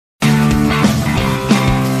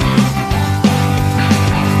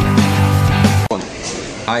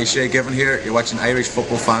Hi, Shay Given here. You're watching Irish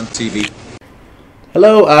Football Fan TV.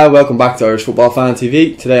 Hello, welcome back to Irish Football Fan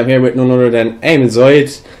TV. Today I'm here with none other than Eamon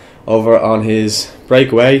Zayed over on his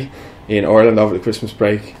breakaway in Ireland over the Christmas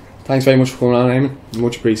break. Thanks very much for coming on, Eamon.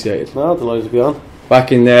 Much appreciated. No, delighted to be on.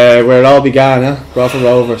 Back in where it all began, Bradford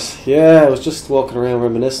Rovers. Yeah, I was just walking around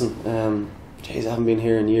reminiscing. Jeez, I haven't been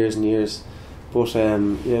here in years and years. But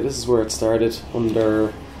yeah, this is where it started,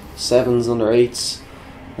 under 7s, under 8s.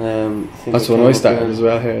 That's when I started as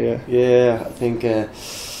well here, yeah. Yeah, I think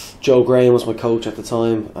Joe Graham was my coach at the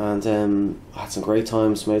time, and I had some great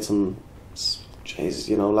times, made some,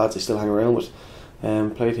 lads I still hang around with.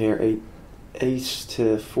 Played here 8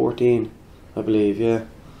 to 14, I believe, yeah.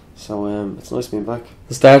 So it's nice being back.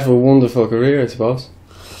 The start of a wonderful career, I suppose.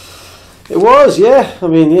 It was, yeah. I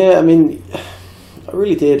mean, I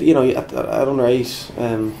really did. At under 8,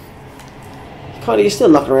 you're still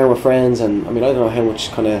knocking around with friends, and I don't know how much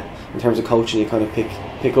kind of in terms of coaching you kind of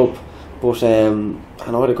pick up. But and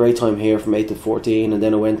I had a great time here from 8 to 14, and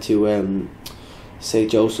then I went to St.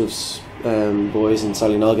 Joseph's boys in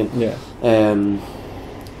Sallynoggin. Yeah.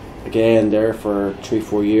 Again there for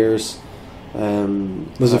 3-4 years.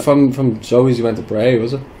 Was it from Joey's you went to Bray,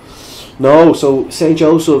 was it? No, so St.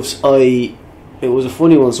 Joseph's, it was a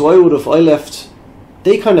funny one. So I left.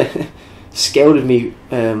 They kind of scouted me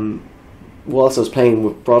whilst I was playing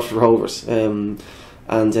with Bradford Rovers, and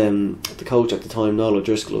the coach at the time, Nealon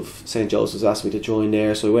of St. Joseph's, asked me to join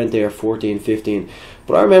there. So I went there 14, 15.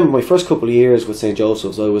 But I remember my first couple of years with St.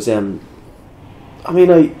 Joseph's, I was I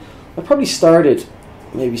probably started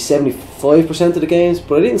maybe 75% of the games,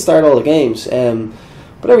 but I didn't start all the games.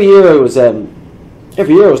 But every year I was there.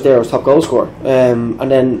 I was top goal scorer. And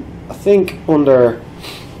then I think I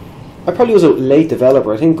probably was a late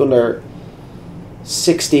developer. I think under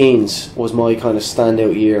 16s was my kind of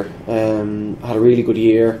standout year. I had a really good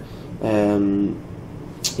year, and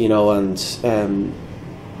I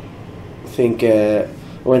think I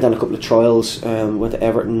went on a couple of trials. Went to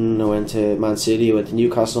Everton, I went to Man City, I went to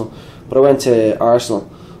Newcastle, but I went to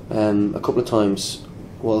Arsenal a couple of times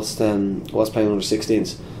whilst playing under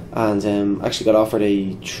 16s, and actually got offered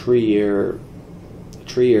a 3-year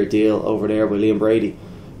deal over there by Liam Brady,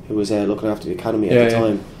 who was looking after the academy at the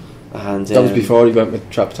time. And that was before he went with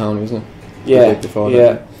Trapptown, wasn't it? Yeah, before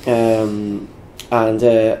yeah. And I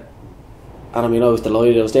was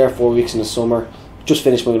delighted. I was there 4 weeks in the summer. Just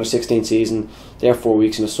finished my under 16 season. There 4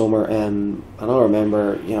 weeks in the summer. And I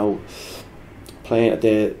remember, playing at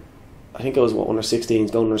I think I was under 16s,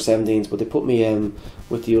 going under 17s, but they put me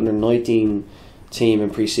with the under 19 team in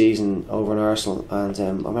pre-season over in Arsenal, and I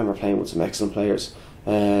remember playing with some excellent players.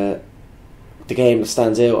 The game that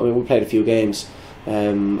stands out, we played a few games,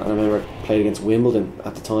 and I remember played against Wimbledon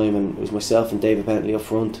at the time, and it was myself and David Bentley up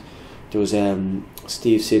front. There was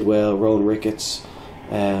Steve Sidwell, Rowan Ricketts,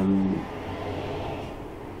 Jerome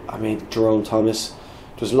Thomas.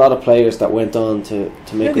 There was a lot of players that went on to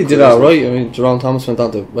make. Yeah, they did all right. Jerome Thomas went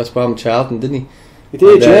on to West Brom, Charlton, didn't he? He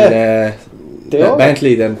did, and then,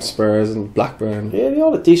 Bentley, then Spurs and Blackburn. Yeah, they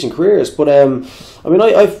all had decent careers. But I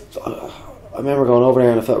remember going over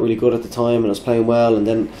there and I felt really good at the time, and I was playing well. And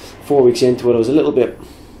then 4 weeks into it, I was a little bit.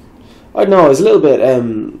 I think I was a little bit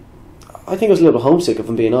homesick, if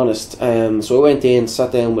I'm being honest. So I went in,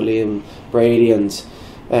 sat down with Liam Brady, and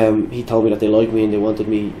he told me that they liked me and they wanted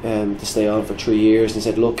me to stay on for 3 years. And he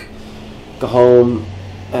said, "Look, go home,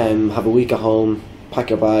 have a week at home, pack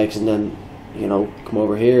your bags, and then come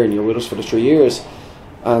over here and you're with us for the 3 years."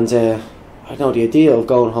 And I know the idea of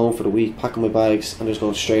going home for the week, packing my bags, and just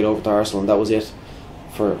going straight over to Arsenal, and that was it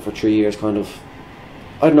for 3 years. Kind of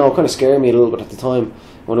scared me a little bit at the time.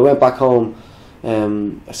 When I went back home,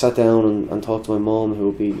 I sat down and talked to my mum, who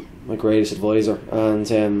would be my greatest advisor, and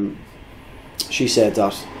she said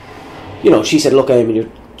that, "Look, Eamon,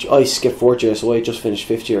 I skipped 4th year, so I just finished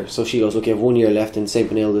 5th year." So she goes, "Look, you have 1 year left in St.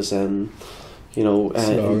 Benilde's, in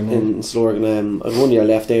Slorgan. I have 1 year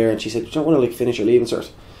left there," and she said, "Do you want to finish your leaving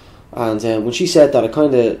cert?" And when she said that, I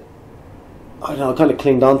kind of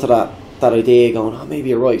clinged on to that idea, going, "Oh, maybe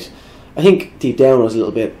you're right." I think deep down I was a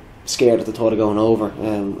little bit scared at the thought of going over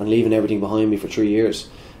and leaving everything behind me for 3 years,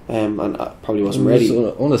 and I probably wasn't ready.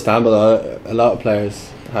 It's understandable. A lot of players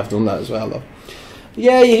have done that as well, though.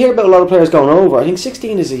 Yeah, you hear about a lot of players going over. I think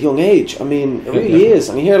 16 is a young age. It really is.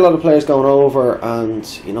 And you hear a lot of players going over and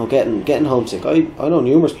getting homesick. I know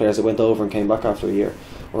numerous players that went over and came back after a year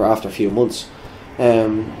or after a few months.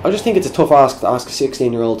 I just think it's a tough ask to ask a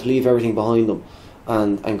 16-year-old to leave everything behind them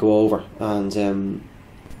and go over. And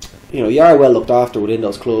you are well looked after within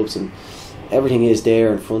those clubs, and everything is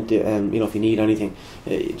there in front of you. If you need anything,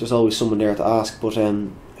 there's always someone there to ask. But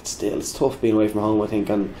it's tough being away from home, I think.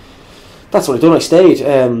 And that's what I done. I stayed.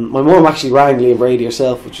 My mum actually rang Liam Brady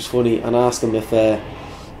herself, which was funny, and asked him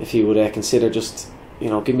if he would consider just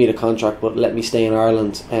give me the contract, but let me stay in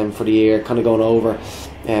Ireland for the year, kind of going over,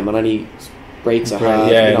 and any breaks I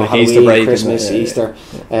had, like Halloween, Easter break, Christmas, Easter.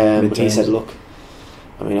 But he said, look,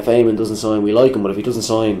 I mean, if Eamon doesn't sign, we like him, but if he doesn't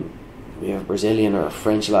sign, we have a Brazilian or a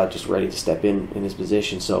French lad just ready to step in his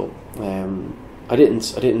position. So I didn't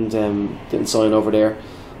sign over there,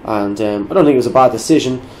 and I don't think it was a bad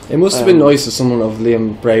decision. It must have been nice for someone of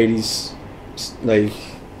Liam Brady's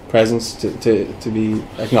presence to be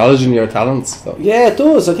acknowledging your talents, though. Yeah, it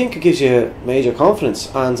does. I think it gives you major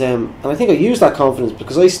confidence, and I think I used that confidence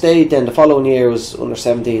because I stayed. Then the following year was under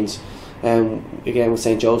 17s, again with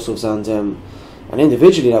St Joseph's, and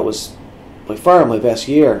individually that was by far my best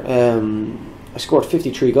year. I scored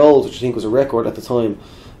 53 goals, which I think was a record at the time.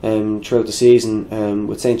 Throughout the season,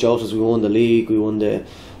 with St Joseph's, we won the league, we won the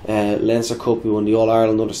Leinster Cup, we won the All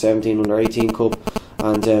Ireland under 17, under 18 Cup,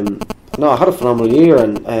 and no, I had a phenomenal year.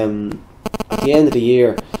 And at the end of the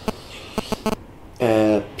year,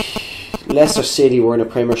 Leicester City were in a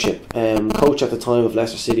Premiership. Coach at the time of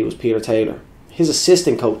Leicester City was Peter Taylor. His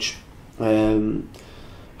assistant coach, I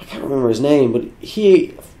can't remember his name, but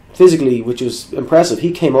he physically, which was impressive,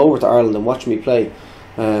 he came over to Ireland and watched me play.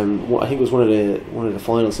 I think it was one of the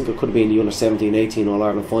finals. I think it could have been the under 17-18 All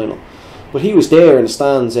Ireland final. But he was there in the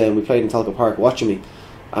stands, and we played in Talca Park watching me.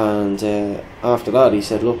 And after that, he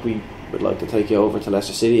said, "Look, we would like to take you over to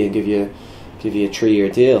Leicester City and give you a 3-year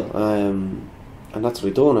deal." And that's what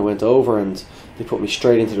we done. I went over, and they put me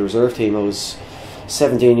straight into the reserve team. I was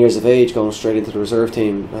 17 years of age, going straight into the reserve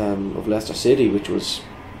team of Leicester City, which was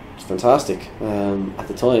fantastic at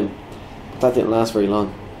the time. But that didn't last very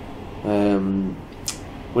long.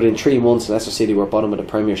 Within 3 months, Leicester City were bottom of the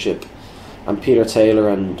Premiership, and Peter Taylor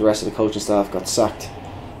and the rest of the coaching staff got sacked,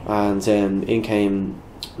 and in came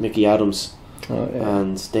Mickey Adams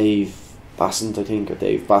and Dave Bassett, I think, or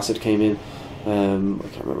Dave Bassett came in. I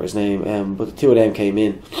can't remember his name, but the two of them came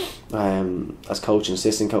in as coach and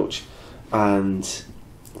assistant coach, and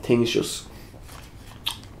things just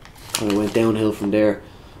kind of went downhill from there.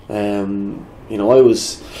 I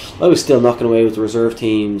was still knocking away with the reserve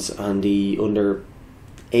teams and the under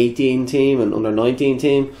 18 team and under 19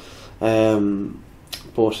 team,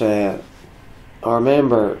 but I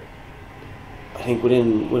remember, I think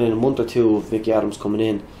within a month or two of Mickey Adams coming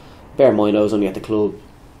in, bear in mind I was only at the club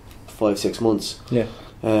 5-6 months. Yeah.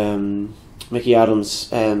 Mickey Adams,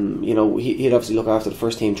 he'd obviously look after the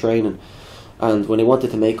first team training, and when they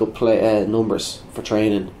wanted to make up numbers for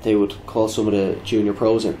training, they would call some of the junior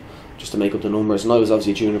pros in just to make up the numbers. And I was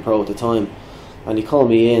obviously a junior pro at the time, and he called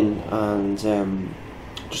me in and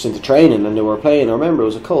just into training, and they were playing. I remember it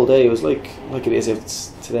was a cold day. It was like it is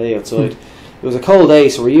it's today outside. It was a cold day,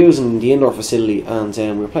 so we're using the indoor facility, and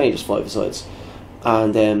we were playing just 5-a-sides,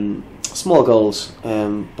 and small goals.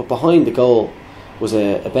 But behind the goal was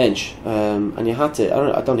a bench, and you had to.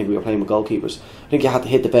 I don't think we were playing with goalkeepers. I think you had to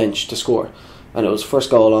hit the bench to score, and it was first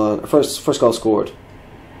goal scored.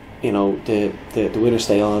 The winners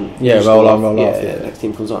stay on. Yeah, roll on, roll off. Yeah, next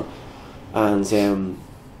team comes on, and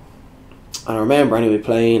I remember anyway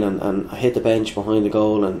playing, and I hit the bench behind the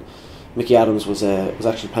goal, and Mickey Adams was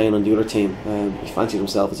actually playing on the other team. He fancied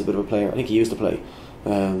himself as a bit of a player. I think he used to play,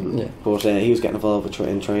 but he was getting involved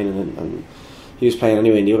in training, and he was playing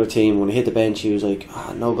anyway in the other team. When he hit the bench, he was like,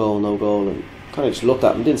 no goal, and kind of just looked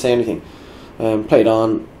at him, didn't say anything. Played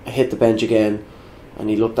on, hit the bench again, and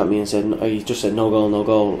he looked at me and he just said no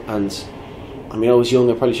goal. And I mean, I was young,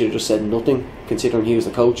 I probably should have just said nothing, considering he was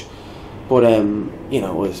the coach. But I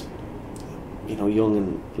was young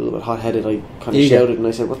and a little bit hot-headed. I kind of shouted, and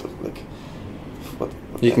I said, what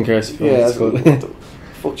you can curse if you want. What the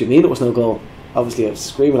fuck do you mean it was no goal? Obviously I was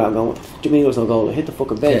screaming at him going, what the fuck do you mean it was no goal? I hit the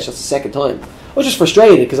fucking bench. That's the second time. I was just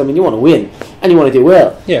frustrated because you want to win and you want to do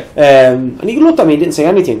well. And he looked at me and didn't say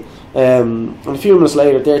anything, and a few minutes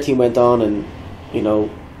later their team went on and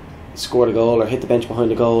scored a goal or hit the bench behind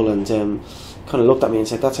the goal, and kind of looked at me and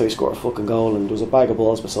said, that's how you score a fucking goal. And there was a bag of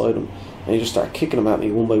balls beside him, and he just started kicking them at me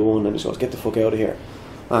one by one, and just goes, get the fuck out of here.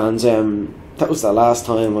 And that was the last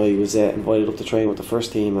time I was invited up to train with the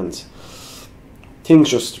first team, and things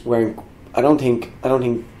just weren't. I don't think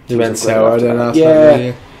you went sour then after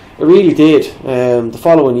that. It really did. The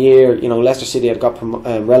following year, Leicester City had got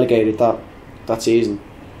relegated that season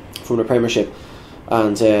from the Premiership,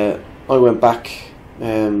 and I went back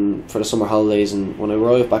for the summer holidays, and when I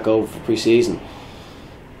arrived back over for pre-season,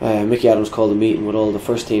 Mickey Adams called a meeting with all the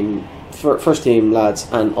first team lads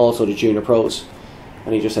and also the junior pros,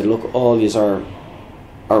 and he just said, look, all yous are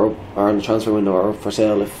on the transfer window or up for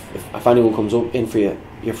sale. If anyone comes up in for you,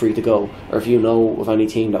 you're free to go, or if you know of any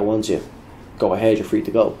team that wants you, go ahead, you're free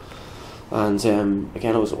to go. And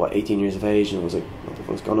again, I was 18 years of age, and I was like, what the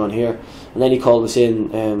fuck's going on here? And then he called us in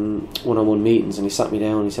one-on-one meetings, and he sat me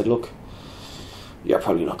down and he said, look, you're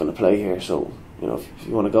probably not going to play here, so if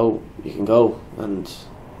you want to go, you can go. And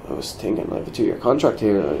I was thinking, I have a 2-year contract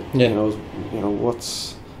here.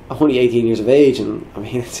 What's, I'm only 18 years of age, and I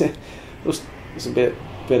mean it's a bit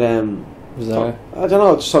bizarre. I don't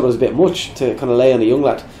know, I just thought it was a bit much to kind of lay on a young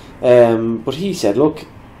lad. But he said, look,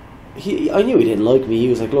 I knew he didn't like me. He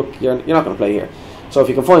was like, look, you're not going to play here, so if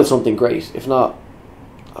you can find something, great. If not,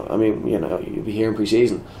 I mean, you'll be here in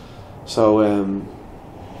pre-season. So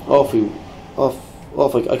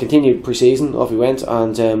I continued pre-season. Off we went,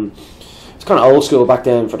 and it's kind of old school back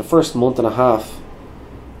then. For the first month and a half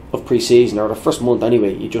of pre-season, or the first month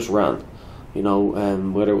anyway, you just ran.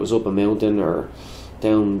 Whether it was up a mountain or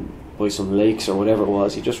down by some lakes or whatever it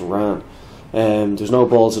was, you just ran. There's no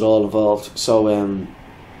balls at all involved. So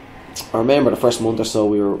I remember the first month or so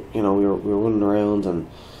we were running around, and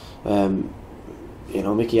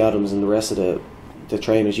Mickey Adams and the rest of the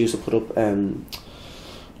trainers used to put up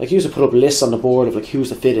lists on the board of like who's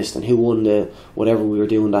the fittest and who won the whatever we were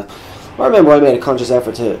doing that. I remember I made a conscious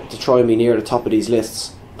effort to try and be near the top of these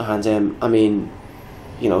lists, and I mean,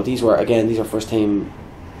 these were first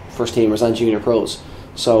teamers and junior pros.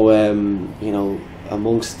 So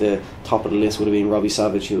amongst the top of the list would have been Robbie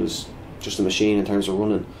Savage, who was just a machine in terms of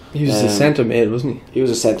running. He was a centre mid, wasn't he? He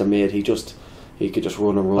was a centre mid. He could just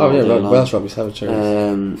run and run. Oh yeah, Welsh Robbie Savage.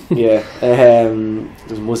 Yeah. There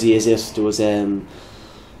was Muzzy Izzet. There was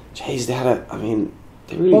they had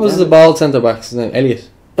they really. What was the bald centre back's name? Elliot.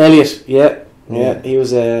 Yeah. He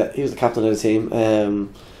was the captain of the team.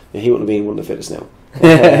 He wouldn't have been one of the fittest now. He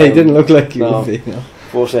didn't look like he would be. No.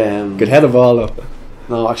 But could head a ball up.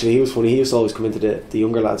 No, actually, he was funny. He used to always come into the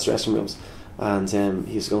younger lads' dressing rooms, and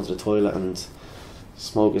he used to go into the toilet and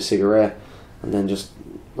smoke a cigarette, and then just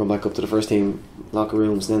run back up to the first team locker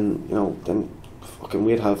rooms. Then fucking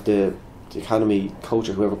we'd have the academy coach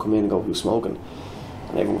or whoever come in and go, who's smoking?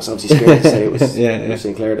 And everyone was obviously scared to say it was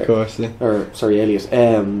Sinclair there. Of course, yeah. Or sorry, Elliot.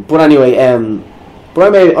 But anyway,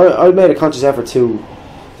 but I made a conscious effort to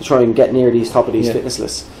try and get near top of these fitness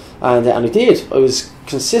lists, and I did. I was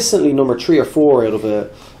consistently number 3 or 4 out of a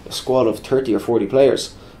squad of 30 or 40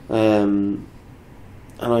 players, and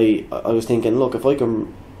I was thinking, look, if I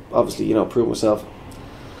can obviously prove myself,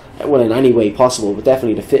 well, in any way possible, but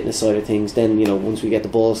definitely the fitness side of things, then once we get the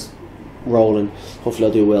balls rolling, hopefully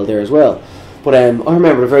I'll do well there as well. But I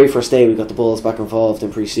remember the very first day we got the balls back involved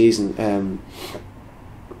in pre-season.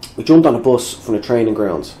 We jumped on a bus from the training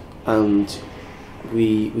ground, and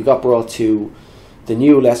we got brought to the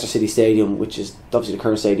new Leicester City Stadium, which is obviously the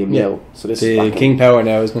current stadium now. So this is King Power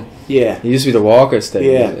now, isn't it? Yeah. It used to be the Walker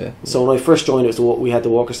Stadium. Yeah. So when I first joined, we had the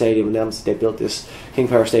Walker Stadium, and then they built this King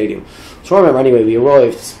Power Stadium. So I remember anyway, we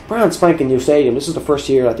arrived, it's a brand spanking new stadium. This is the first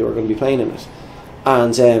year that they were going to be playing in it,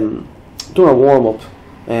 and done a warm up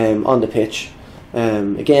on the pitch.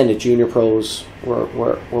 Again, the junior pros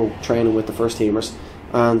were training with the first teamers,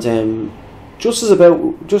 and just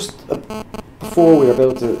before we were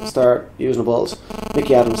about to start using the balls,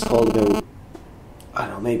 Mickey Adams called about, I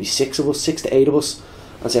don't know, maybe 6 to 8 of us,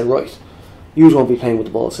 and said, right, you won't be playing with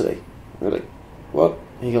the balls today. And we're like, what?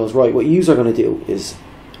 And he goes, right, what you are going to do is,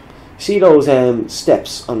 see those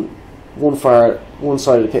steps on one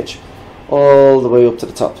side of the pitch, all the way up to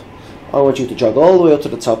the top. I want you to jog all the way up to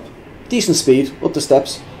the top, decent speed, up the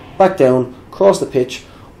steps, back down, cross the pitch,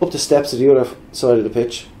 up the steps to the other side of the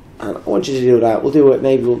pitch, and I want you to do that. We'll do it,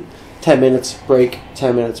 maybe 10 minutes break,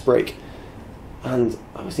 10 minutes break. And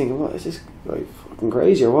I was thinking, what, is this guy fucking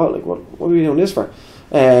crazy or what? Like, what are we doing this for?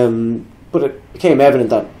 But it became evident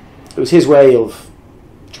that it was his way of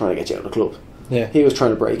trying to get you out of the club. Yeah. He was trying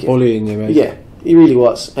to break you. Bullying you, mate. Yeah, he really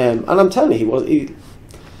was. And I'm telling you,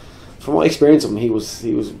 from my experience of him, he was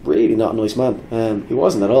really not a nice man. He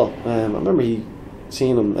wasn't at all. I remember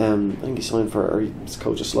seeing him, I think he signed for, or he was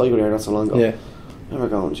coach of Sligo there not so long ago. Yeah. I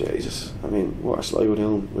remember going, Jesus, I mean, what a Sligo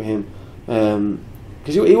doing with him.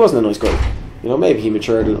 Because he wasn't a nice guy. Maybe he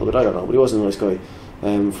matured a little bit, I don't know, but he wasn't a nice guy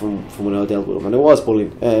from when I dealt with him. And it was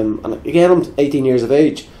bullying. And again, I'm 18 years of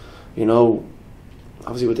age,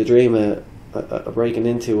 obviously with the dream of breaking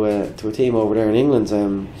into a team over there in England.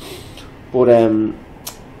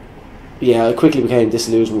 Yeah, I quickly became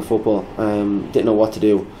disillusioned with football. Didn't know what to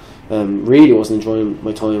do. Really wasn't enjoying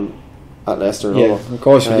my time at Leicester at all. Yeah, of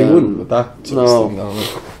course you wouldn't with that sort of thing going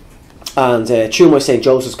on. And through my St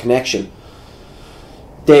Joseph's connection,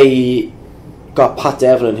 they got Pat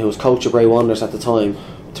Devlin, who was coach of Bray Wanderers at the time,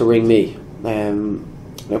 to ring me.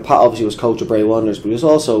 Pat obviously was coach of Bray Wanderers, but he was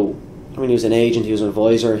also, he was an agent, he was an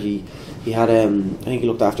advisor, he he had I think he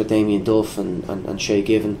looked after Damien Duff and Shay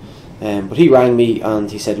Given, but he rang me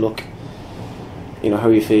and he said, look, you know, how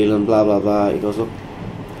are you feeling, blah blah blah. He goes, look,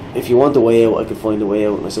 if you want a way out, I could find a way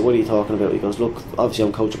out. And I said, what are you talking about? He goes, look, obviously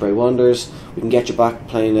I'm coach of Bray Wanderers, we can get you back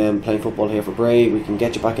playing football here for Bray, we can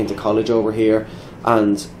get you back into college over here,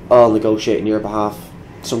 and I'll negotiate on your behalf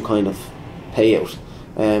some kind of payout.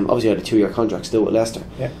 Obviously I had a 2-year contract still with Leicester,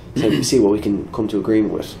 so see what we can come to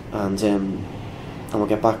agreement with, and we'll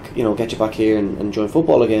get back, you know, get you back here and join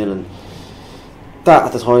football again. And that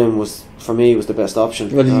at the time was, for me, was the best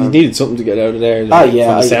option. Well, you needed something to get out of there. I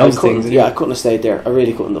couldn't. Things, I couldn't have stayed there. I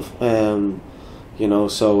really couldn't have. You know,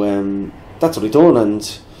 so that's what we done.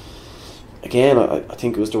 And again, I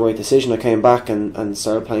think it was the right decision. I came back and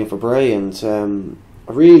started playing for Bray, and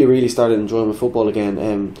I really started enjoying my football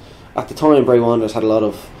again. At the time, Bray Wanderers had a lot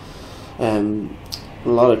of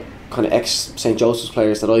kind of ex St Joseph's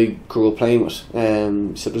players that I grew up playing with.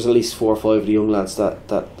 So there's at least 4 or 5 of the young lads that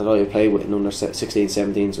I had played with in under 16,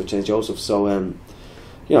 17s with St Joseph's. So you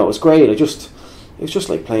know, it was great. It was just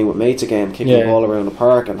like playing with mates again, kicking the ball around the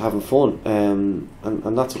park and having fun. And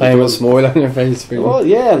that's what playing with a smile on your face. Well,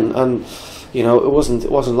 yeah, and you know, it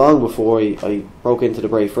wasn't long before I broke into the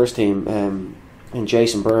Bray first team. And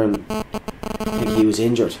Jason Byrne, I think he was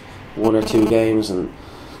injured 1 or 2 games, and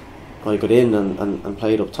I got in and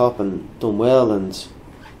played up top and done well, and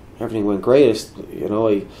everything went great. You know,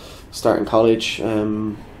 I started in college,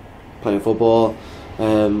 playing football,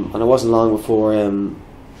 and it wasn't long before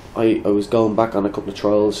I was going back on a couple of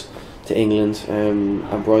trials to England,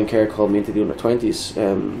 and Brian Kerr called me into the under-20s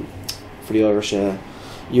for the Irish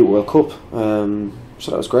Youth World Cup,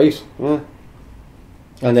 so that was great, yeah.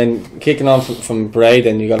 And then kicking on from Bray,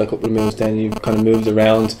 then you got a couple of moves. Then you kind of moved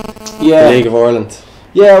around the League of Ireland.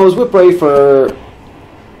 Yeah, I was with Bray for,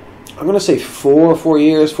 I'm going to say 4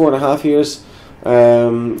 years, 4.5 years.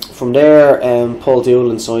 From there, Paul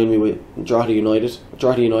Doolin signed me with Drogheda United.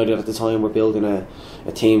 Drogheda United at the time were building a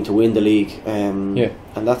team to win the league, and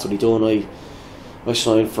that's what he done. I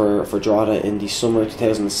signed for Drogheda in the summer of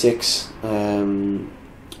 2006, and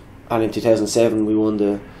in 2007 we won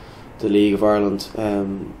the League of Ireland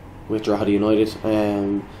with Drogheda United.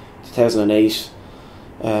 2008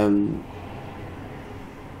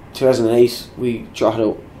 we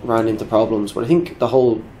Drogheda ran into problems, but I think the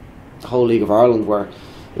whole League of Ireland, where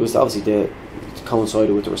it was obviously it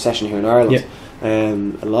coincided with the recession here in Ireland.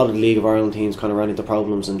 A lot of the League of Ireland teams kind of ran into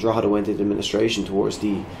problems, and Drogheda went into administration towards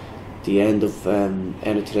the end of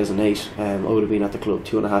 2008. I would have been at the club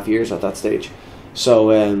 2.5 years at that stage,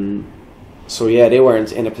 so yeah, they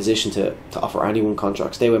weren't in a position to offer anyone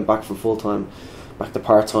contracts. They went back from full time back to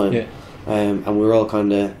part time, and we were all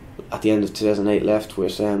kind of at the end of 2008 left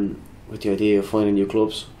with the idea of finding new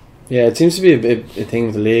clubs. Yeah, it seems to be a thing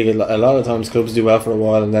with the league. A lot of times clubs do well for a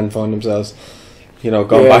while and then find themselves, you know,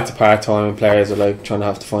 going back to part time, and players are like trying to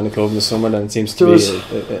have to find a club in the summer. And it seems to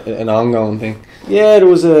be an ongoing thing. Yeah, there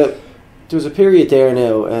was a period there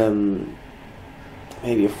now,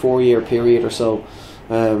 maybe a 4-year period or so,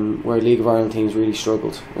 where League of Ireland teams really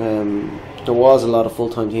struggled. There was a lot of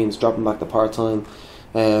full-time teams dropping back to part-time.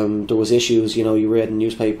 There was issues, you know, you read in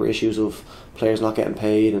newspaper issues of players not getting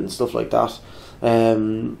paid and stuff like that.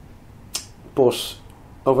 But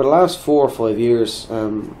over the last 4 or 5 years,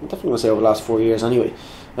 I'm definitely going to say over the last 4 years anyway,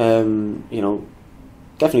 you know,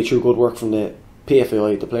 definitely through good work from the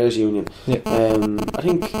PFAI, the Players Union, I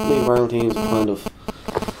think League of Ireland teams have kind of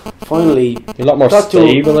finally a lot more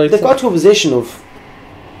stable. They've got to a position of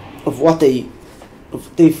what they've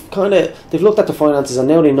looked at the finances, and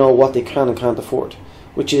now they know what they can and can't afford,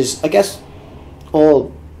 which is, I guess,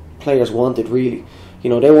 all players wanted really. You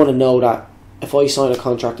know, they want to know that if I sign a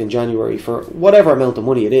contract in January for whatever amount of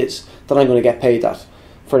money it is, that I'm going to get paid that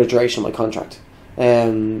for the duration of my contract.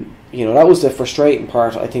 You know, that was the frustrating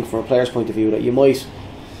part, I think, from a player's point of view, that you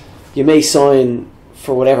may sign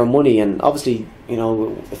for whatever money, and obviously, you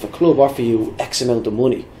know, if a club offer you X amount of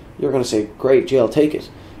money, you're going to say, great, I'll take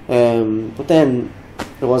it. But then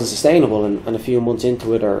it wasn't sustainable, and a few months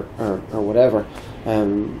into it or whatever,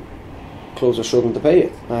 clubs are struggling to pay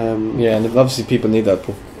it. And obviously people need that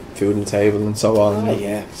food on the table and so on.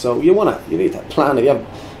 So you need that plan. If you have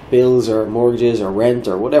bills or mortgages or rent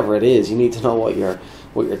or whatever it is, you need to know what you're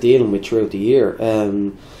dealing with throughout the year.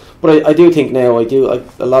 But I do think now, a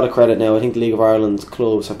lot of credit now. I think the League of Ireland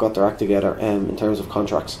clubs have got their act together in terms of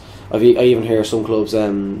contracts. I even hear some clubs,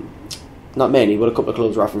 not many, but a couple of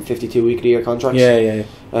clubs are offering 52-week a year contracts.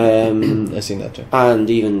 I've seen that too. And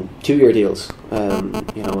even 2-year deals.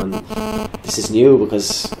 You know, and this is new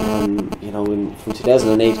because you know, from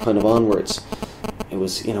 2008 kind of onwards, it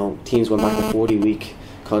was, you know, teams went back to 40-week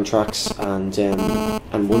contracts and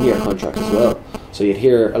 1 year contracts as well. So you'd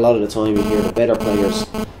hear a lot of the time, you'd hear the better players,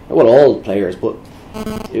 well, all the players, but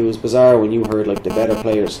it was bizarre when you heard like the better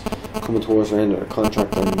players coming towards the end of their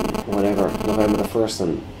contract and whatever, November the 1st,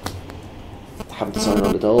 and having to sign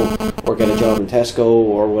on the dole or get a job in Tesco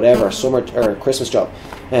or whatever, summer or Christmas job,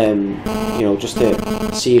 just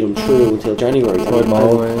to see them through until January.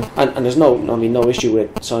 And there's no issue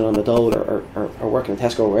with signing on the dole or working in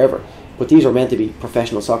Tesco or wherever, but these are meant to be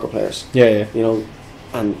professional soccer players. Yeah.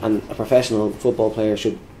 And a professional football player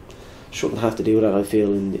shouldn't have to do that, I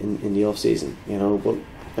feel, in the off season, but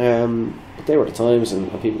they were the times, and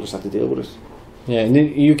people just have to deal with it. Yeah, and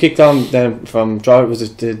you kicked on then from Drogheda. Was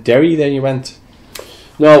it to Derry then you went?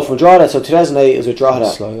 No, from Drogheda. So 2008 was with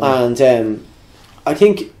Drogheda, and I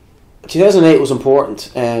think 2008 was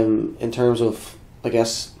important in terms of, I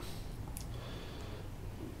guess,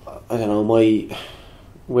 I don't know,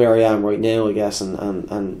 where I am right now, I guess,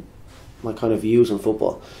 and my kind of views on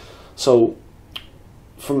football. So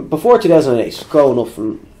from before 2008, growing up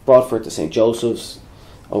from Bradford to St Joseph's,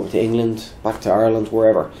 over to England, back to Ireland,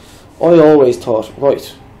 wherever, I always thought,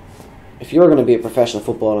 right, if you're going to be a professional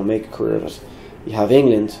footballer and make a career of it, you have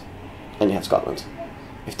England and you have Scotland.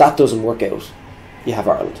 If that doesn't work out, you have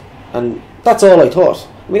Ireland. And that's all I thought.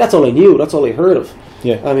 I mean, that's all I knew, that's all I heard of.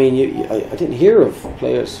 Yeah. I mean, I didn't hear of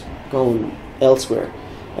players going elsewhere.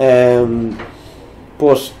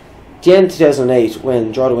 But the end of 2008,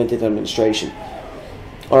 when Drogheda went into administration,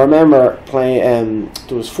 I remember playing,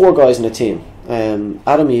 there was 4 guys in the team.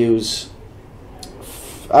 Adam Hughes,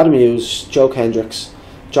 Joe Kendricks,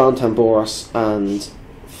 John Tamboris and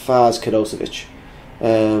Faz Kadosevic.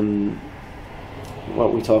 What are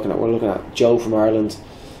we talking about? We're looking at Joe from Ireland,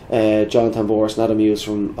 John Tamboris and Adam Hughes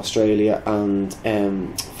from Australia, and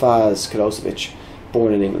Faz Kadosevic,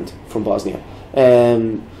 born in England, from Bosnia.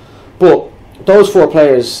 But those 4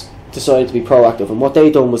 players decided to be proactive, and what they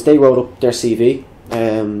done was they wrote up their CV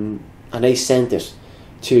and they sent it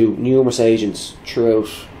to numerous agents throughout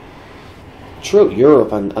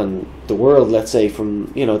Europe and the world, let's say, from,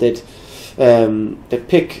 they'd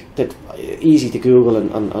pick, easy to Google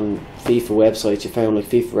and FIFA websites, you found like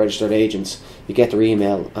FIFA registered agents, you get their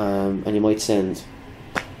email, and you might send,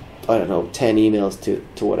 I don't know, 10 emails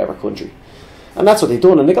to whatever country. And that's what they've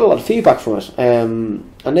done, and they got a lot of feedback from it.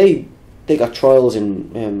 And they got trials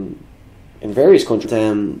in various countries.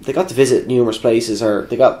 They got to visit numerous places, or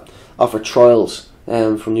they got offered trials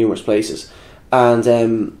from numerous places.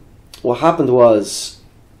 And what happened was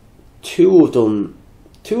two of them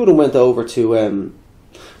went over to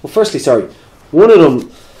one of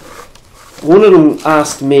them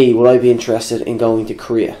asked me would I be interested in going to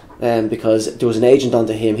Korea, because there was an agent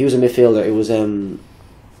onto him. He was a midfielder. It was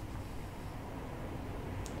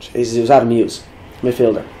Adam Hughes,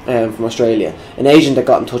 midfielder, from Australia. An agent that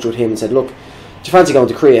got in touch with him and said, look, do you fancy going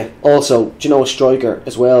to Korea? Also, do you know a striker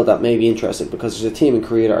as well that may be interested? Because there's a team in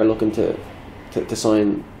Korea that are looking to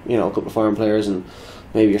sign, a couple of foreign players, and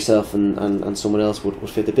maybe yourself and someone else would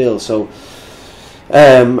fit the bill. So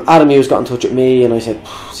Adam Hughes got in touch with me, and I said,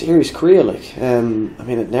 serious, Korea, like,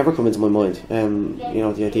 it never come into my mind,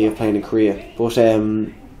 the idea of playing in Korea. But I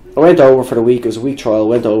went over for the week. It was a week trial.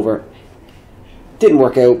 Went over, didn't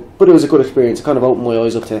work out, but it was a good experience. It kind of opened my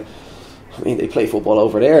eyes up to, they play football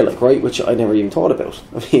over there, like, right, which I never even thought about.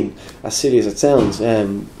 As silly as it sounds,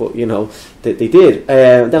 but they did.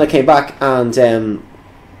 Then I came back, and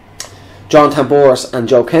John Tamboris and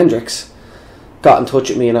Joe Kendricks got in touch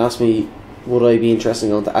with me and asked me would I be interested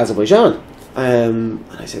in going to Azerbaijan. And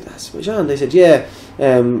I said, Azerbaijan? They said, yeah,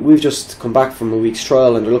 we've just come back from a week's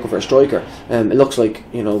trial and they're looking for a striker. It looks like,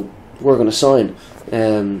 we're going to sign. 2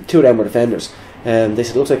 of them were defenders. They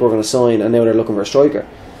said, it looks like we're going to sign, and now they're looking for a striker.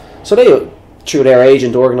 So they, through their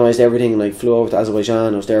agent, organised everything, and I flew over to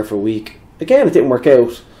Azerbaijan. I was there for a week. Again, it didn't work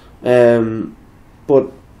out,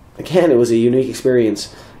 but again, it was a unique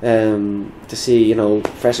experience to see,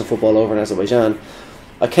 professional football over in Azerbaijan.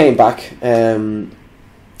 I came back.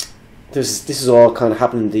 This is all kind of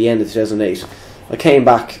happened at the end of 2008. I came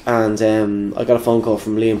back, and I got a phone call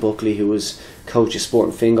from Liam Buckley, who was coach of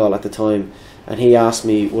Sporting Fingal at the time, and he asked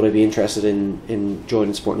me would I be interested in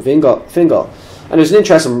joining Sporting Fingal. And it was an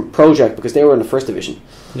interesting project because they were in the first division.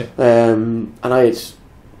 Yeah. And I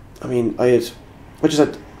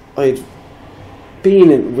had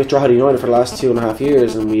been with Drogheda United for the last 2.5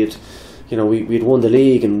 years, and we had won the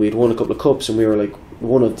league, and we'd won a couple of cups, and we were like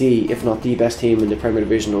one of the, if not the best team in the Premier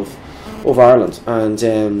Division of Ireland. And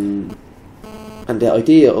the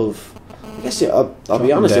idea of, I guess, I'll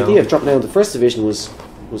be honest, the idea of dropping down to the first division was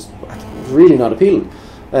really not appealing.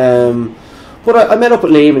 But I met up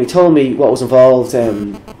with Liam, and he told me what was involved.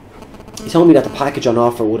 He told me that the package on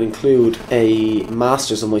offer would include a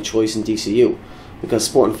Masters of my choice in DCU, because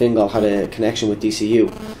Sporting Fingal had a connection with DCU,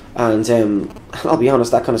 and I'll be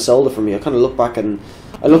honest, that kind of sold it for me. I kind of look back and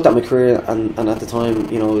I looked at my career, and at the time,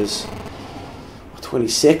 I was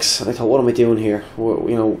 26, and I thought, what am I doing here?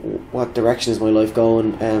 What direction is my life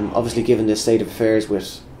going? Obviously, given the state of affairs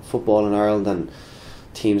with football in Ireland and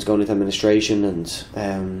teams going into administration and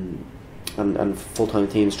full-time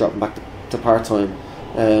teams dropping back to part-time,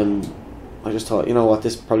 I just thought,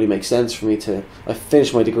 this probably makes sense for me to. I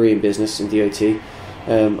finished my degree in business in DIT,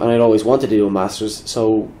 and I'd always wanted to do a master's,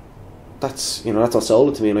 so that's what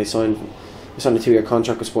sold it to me. And I signed a 2-year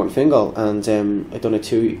contract with Sporting Fingal, and I done a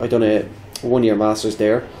 1-year master's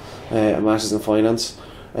there, a master's in finance.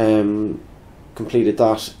 Completed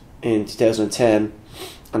that in 2010,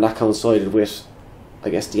 and that coincided with, I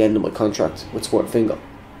guess, the end of my contract with Sporting Fingal.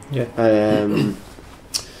 Yeah.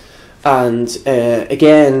 And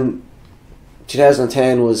again,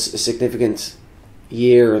 2010 was a significant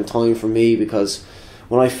year and time for me, because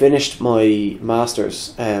when I finished my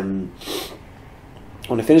masters, in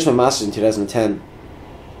 2010,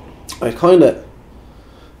 I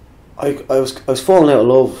was falling out of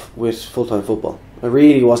love with full-time football. I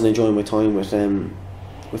really wasn't enjoying my time with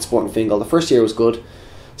Sporting Fingal. The first year was good.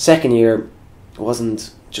 Second year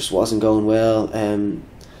wasn't going well.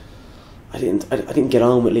 I didn't get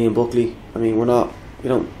on with Liam Buckley. I mean, we don't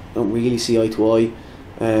really see eye to eye.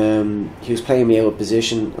 He was playing me out of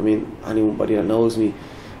position. I mean, anybody that knows me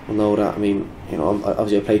will know that. I mean,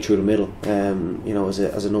 obviously I played through the middle, as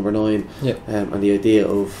a number 9. Yeah. And the idea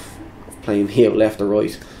of playing me out left or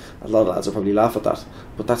right, a lot of lads will probably laugh at that,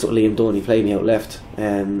 but that's what Liam done. He played me out left,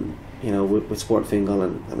 with Sporting Fingal,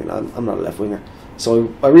 and I mean, I'm not a left winger,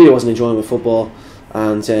 so I really wasn't enjoying my football,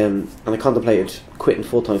 and I contemplated quitting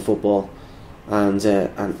full-time football and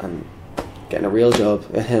getting a real job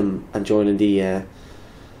and joining the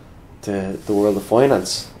world of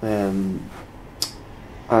finance, and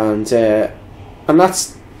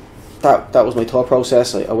that's that was my thought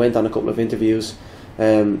process. I went on a couple of interviews,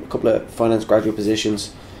 a couple of finance graduate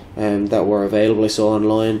positions that were available, I saw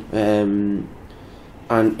online, and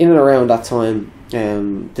in and around that time,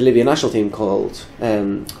 the Libya national team called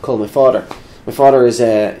my father. My father is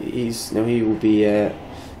he'll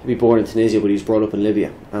be born in Tunisia, but he was brought up in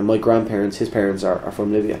Libya, and my grandparents, his parents, are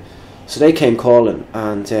from Libya, so they came calling,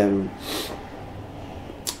 and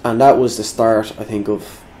that was the start, I think,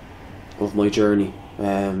 of my journey,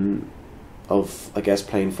 of, I guess,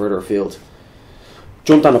 playing further afield.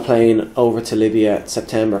 Jumped on a plane over to Libya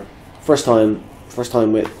September. First time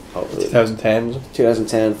with 2010, was it?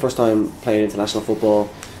 2010. First time playing international football.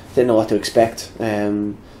 Didn't know what to expect.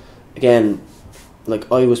 Again,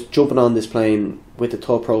 like, I was jumping on this plane with the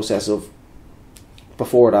thought process of,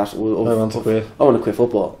 before that, I want to quit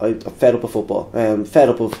football. I'm fed up of football. Fed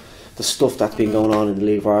up of the stuff that's been going on in the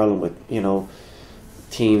League of Ireland with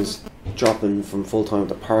teams dropping from full time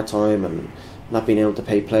to part time and not being able to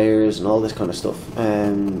pay players and all this kind of stuff.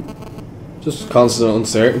 Just constant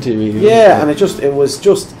uncertainty, really. Yeah, and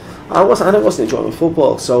I wasn't enjoying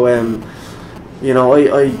football. So I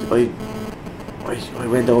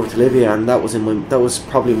went over to Libya, and that was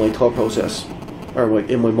probably my thought process, or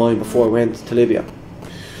in my mind before I went to Libya.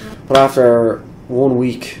 But after 1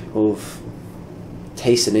 week of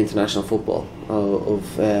tasting international football,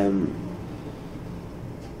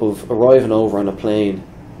 of arriving over on a plane,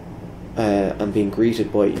 and being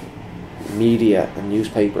greeted by media and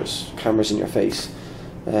newspapers, cameras in your face,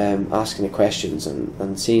 asking the questions,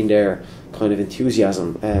 and seeing their kind of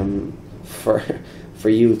enthusiasm for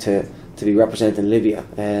you to be representing Libya,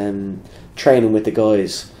 training with the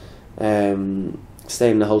guys,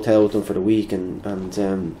 staying in a hotel with them for the week, and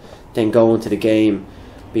then going to the game,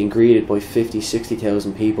 being greeted by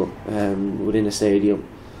 50,000-60,000 people within the stadium.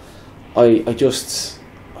 I just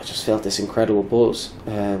felt this incredible buzz,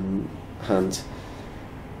 and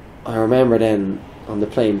I remember then on the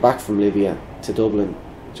plane back from Libya to Dublin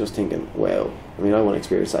just thinking, wow, I mean, I want to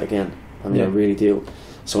experience that again. I mean, I really do.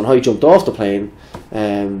 So when I jumped off the plane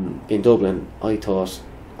in Dublin, I thought,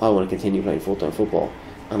 I want to continue playing full-time football,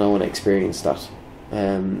 and I want to experience that.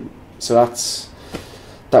 So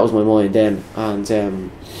that was my mind then, and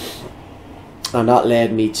that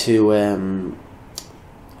led me to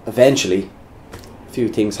Eventually, a few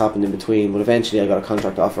things happened in between, but eventually I got a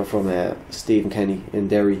contract offer from Stephen Kenny in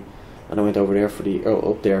Derry, and I went over there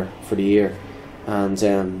up there for the year,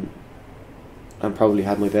 and probably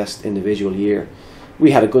had my best individual year. We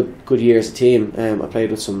had a good year as a team. I played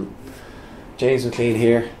with some James McLean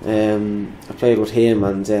here. I played with him,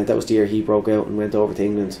 and that was the year he broke out and went over to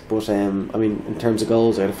England. But I mean, in terms of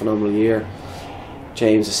goals, I had a phenomenal year.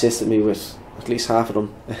 James assisted me with at least half of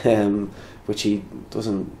them, which he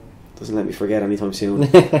doesn't let me forget anytime soon.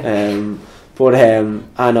 But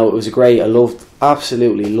I know it was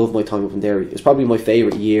absolutely loved my time up in Derry. It was probably my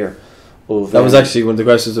favourite year of. That was actually one of the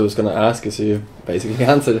questions I was going to ask you, so you basically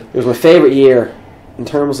answered it. It was my favourite year in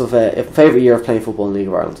terms of favourite year of playing football in the League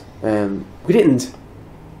of Ireland.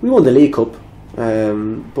 We won the League Cup,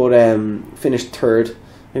 but finished third.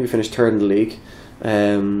 Maybe finished third in the league.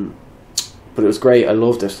 But it was great. I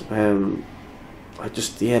loved it.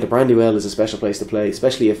 The Brandywell is a special place to play,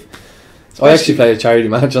 especially if. I actually played a charity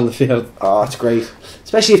match on the field. Oh, it's great,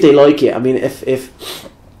 especially if they like you. I mean, if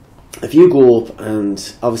you go up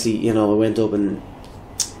and obviously I went up and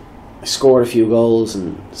I scored a few goals,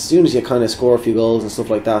 and as soon as you kind of score a few goals and stuff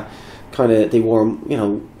like that, they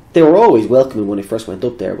were always welcoming when I first went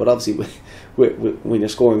up there. But obviously, when you're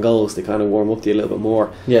scoring goals, they kind of warm up to you a little bit more.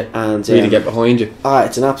 Yeah, and really get behind you.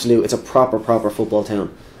 It's a proper football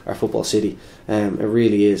town. Our football city, it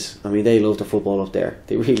really is. I mean, they love their football up there.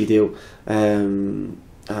 They really do, and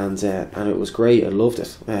it was great. I loved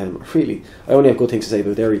it. I only have good things to say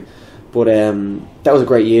about Derry, but that was a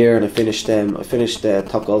great year, and I finished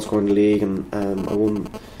top goal scorer in the league, and I won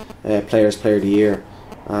Player of the Year,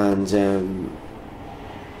 and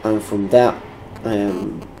from that,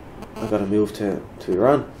 I got a move to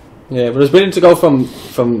Iran. Yeah, but it's brilliant to go from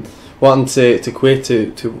wanting to quit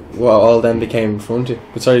to what all then became in front of you.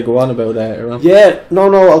 But sorry, go on about Iran. Yeah,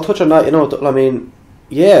 no, I'll touch on that. I mean,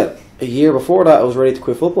 yeah, a year before that I was ready to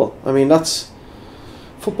quit football. I mean,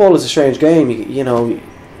 football is a strange game.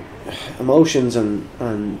 Emotions and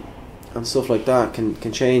stuff like that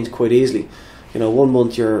can change quite easily. 1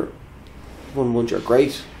 month you're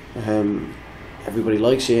great. Everybody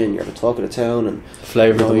likes you and you're the talk of the town and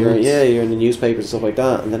flavour of the month. You're in the newspapers and stuff like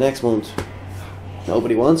that, and the next month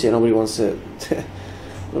nobody wants you, nobody wants to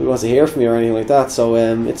nobody wants to hear from you or anything like that. So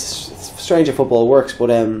it's strange how football works,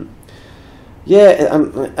 but I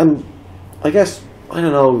guess, I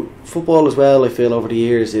don't know, football as well, I feel over the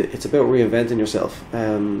years it's about reinventing yourself.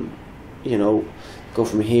 Go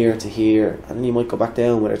from here to here, and then you might go back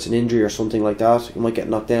down, whether it's an injury or something like that. You might get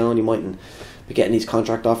knocked down, you mightn't be getting these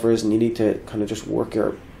contract offers, and you need to kind of just work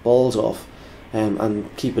your balls off and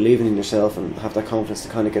keep believing in yourself and have that confidence to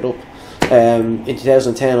kind of get up. In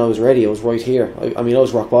 2010 I was ready. I was right here. I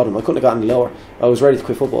was rock bottom. I couldn't have gotten any lower. I was ready to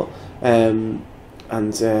quit football, and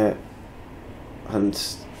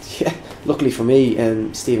luckily for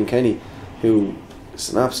me, Stephen Kenny, who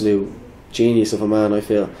is an absolute genius of a man, I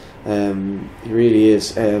feel. He really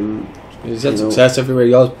is. He's had success everywhere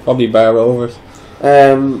he goes, probably bar Rovers.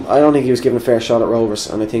 I don't think he was given a fair shot at Rovers,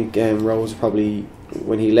 and I think Rovers probably,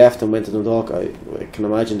 when he left and went to Dundalk, I can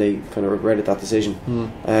imagine they kind of regretted that decision.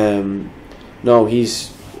 No,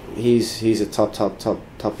 he's a top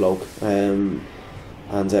bloke, and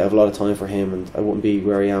I have a lot of time for him, and I wouldn't be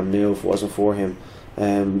where I am now if it wasn't for him.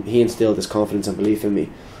 He instilled this confidence and belief in me.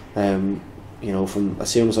 From as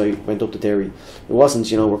soon as I went up to Derry, it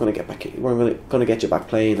wasn't we're going to get you back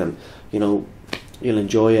playing, and you'll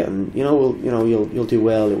enjoy it, and you'll do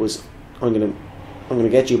well. It was, I'm going to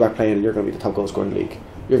get you back playing, and you're going to be the top goal scorer in the league.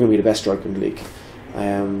 You're going to be the best striker in the league,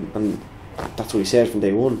 and that's what he said from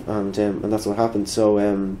day one, and that's what happened. So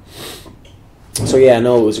yeah,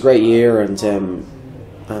 no, it was a great year, and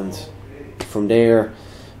from there,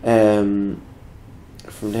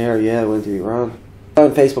 yeah, I went to Iran.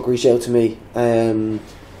 On Facebook reached out to me. I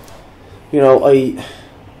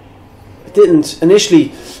didn't initially.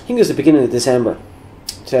 I think it was the beginning of December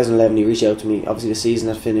 2011. He reached out to me. Obviously, the season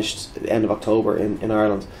had finished at the end of October in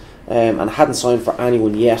Ireland, and I hadn't signed for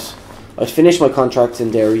anyone yet. I'd finished my contract in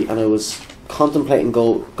Derry, and I was contemplating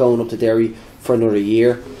going up to Derry for another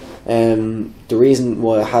year. The reason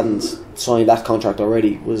why I hadn't signed that contract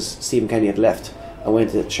already was Stephen Kenny had left and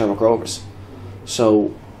went to Shamrock Rovers.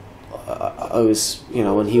 So I was,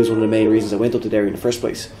 and he was one of the main reasons I went up to Derry in the first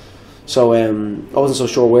place. So I wasn't so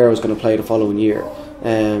sure where I was going to play the following year.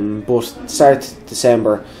 But start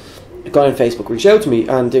December, a guy on Facebook reached out to me,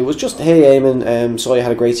 and it was just, hey Eamon, saw you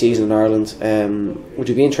had a great season in Ireland. Would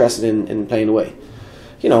you be interested in playing away?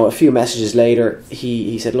 A few messages later,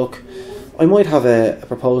 he said, look, I might have a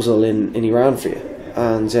proposal in Iran for you.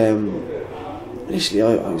 And initially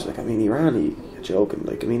I was like, Iran? You're joking?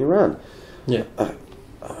 Iran? Yeah.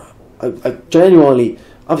 I genuinely,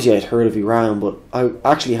 obviously I'd heard of Iran, but I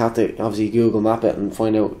actually had to obviously Google map it and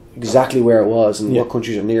find out exactly where it was and what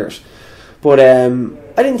countries are near it. But I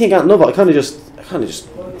didn't think anything of it. I kind of just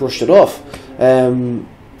brushed it off. And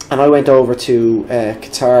I went over to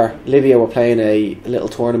Qatar. Libya were playing a little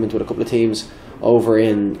tournament with a couple of teams over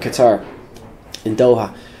in Qatar, in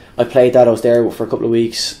Doha. I played that. I was there for a couple of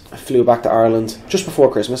weeks. I flew back to Ireland just before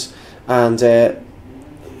Christmas, and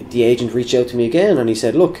the agent reached out to me again, and he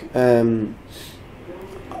said, "Look, I'm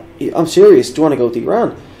serious. Do you want to go to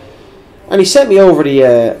Iran?" And he sent me over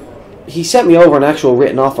an actual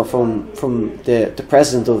written offer from the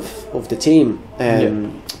president of the team.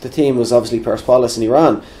 The team was obviously Perspolis in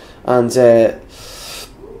Iran, and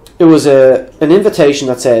it was an invitation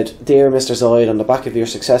that said, "Dear Mr. Zayed, on the back of your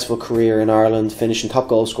successful career in Ireland, finishing top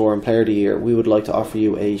goal scorer and player of the year, we would like to offer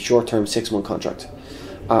you a short-term 6-month contract."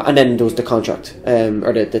 And then there was the contract,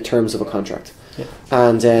 or the terms of a contract. Yeah.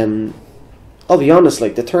 And I'll be honest,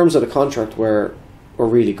 like, the terms of the contract were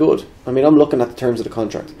really good. I mean, I'm looking at the terms of the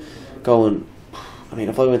contract, going, I mean,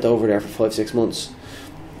 if I went over there for 5-6 months,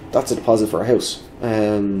 that's a deposit for a house.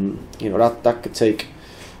 That could take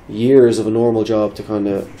years of a normal job to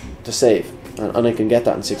save, and I can get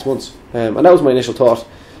that in 6 months. And that was my initial thought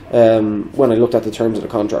when I looked at the terms of the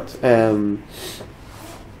contract.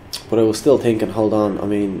 But I was still thinking, hold on, I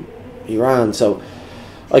mean, Iran. So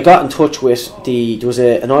I got in touch with there was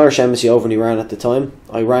an Irish embassy over in Iran at the time.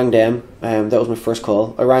 I rang them, that was my first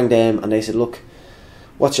call. I rang them and they said, "Look,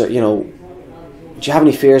 what's your, do you have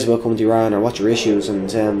any fears about coming to Iran, or what's your issues?" And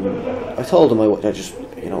I told them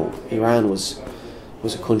Iran was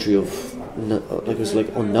a country of, it was like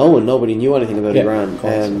unknown. Nobody knew anything about Iran,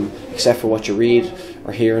 except for what you read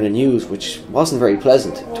or hear in the news, which wasn't very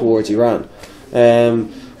pleasant towards Iran.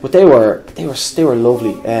 But they were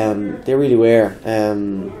lovely. They really were.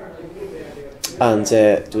 And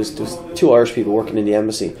there was 2 Irish people working in the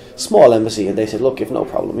embassy, small embassy, and they said, "Look, if no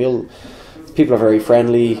problem, people are very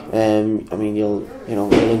friendly. I mean, you'll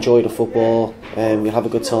enjoy the football. You'll have a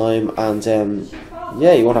good time, and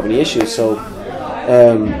you won't have any issues." So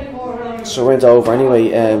I went over anyway.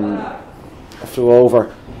 I flew over.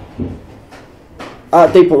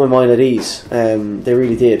 They put my mind at ease. They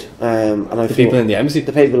really did. And the people in the embassy?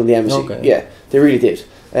 The people in the embassy. Okay. Yeah, they really did.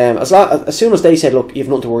 As soon as they said, "Look, you've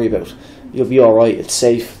nothing to worry about. You'll be all right. It's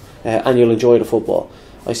safe, and you'll enjoy the football,"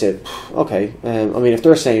 I said, "Okay." I mean, if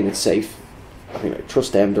they're saying it's safe, I mean, I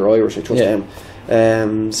trust them. They're Irish. I trust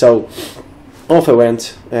them. So off I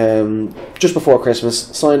went. Just before Christmas,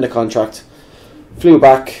 signed the contract, flew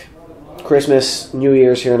back. Christmas, New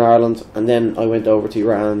Year's here in Ireland, and then I went over to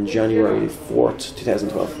Iran January 4th,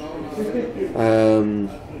 2012.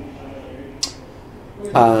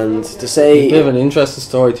 And to say, a bit of an interesting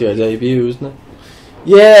story to your debut, isn't it?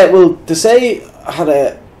 Yeah, well, to say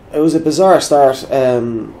it was a bizarre start. I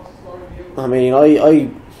mean, I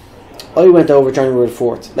went over January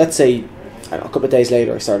 4th. Let's say a couple of days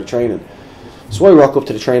later, I started training. So I rock up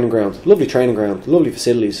to the training ground. Lovely training ground, lovely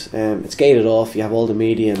facilities. It's gated off. You have all the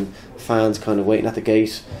media and fans kind of waiting at the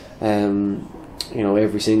gate.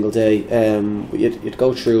 Every single day. You'd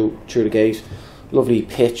go through the gate. Lovely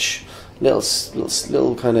pitch,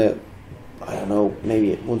 little kind of, I don't know,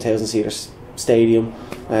 maybe 1,000 seater stadium.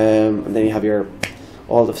 And then you have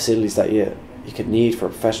all the facilities that you could need for a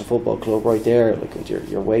professional football club right there, like with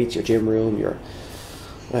your weights, your gym room, your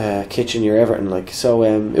kitchen, your everything, like. So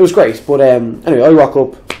it was great. But anyway, I rock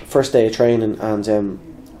up first day of training, and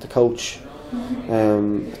the coach,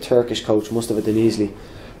 a Turkish coach, Mustafa Denizli,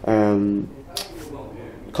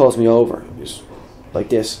 calls me over. He was like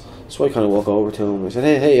this. So I kind of walk over to him. I said,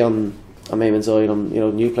 "Hey, I'm Eamon Zayed. I'm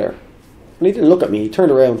new player." And he didn't look at me. He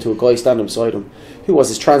turned around to a guy standing beside him, who was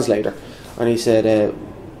his translator, and he said,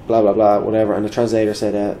 "Blah blah blah, whatever." And the translator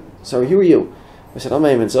said, "Sorry, who are you?" I said, "I'm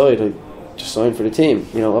Eamon Zayed. I just signed for the team."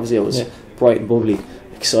 Obviously I was bright and bubbly,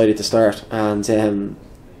 excited to start, and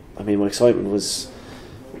I mean, my excitement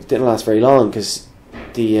didn't last very long, because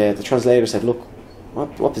the translator said, "Look,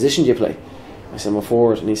 what position do you play?" I said, "I'm a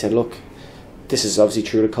forward." And he said, "Look," this is obviously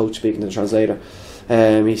through the coach speaking to the translator.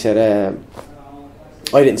 He said,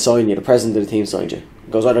 "I didn't sign you. The president of the team signed you."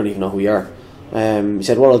 He goes, "I don't even know who you are." He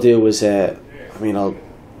said, "What I'll do is,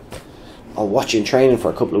 I'll watch you in training for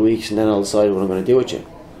a couple of weeks, and then I'll decide what I'm going to do with you."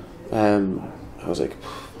 I was like,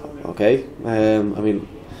 "Okay." I mean,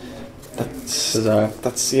 that's bizarre.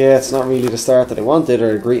 It's not really the start that I wanted,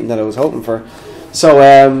 or the greeting that I was hoping for. So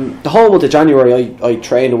the whole month of January, I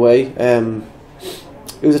trained away.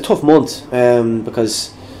 It was a tough month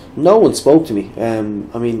because no one spoke to me. I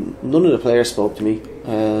mean, none of the players spoke to me.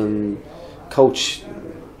 Coach,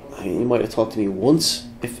 he might have talked to me once,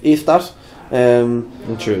 if that.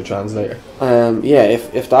 Through the translator.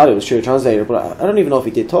 If that, it was through the translator. But I don't even know if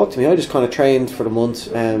he did talk to me. I just kind of trained for the month,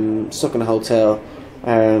 stuck in a hotel.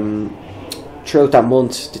 Throughout that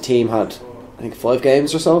month, the team had, I think, 5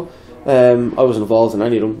 games or so. I wasn't involved in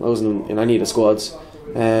any of them. I wasn't in any of the squads.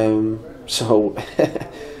 So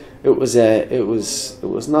it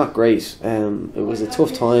was not great. It was a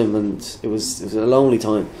tough time, and it was a lonely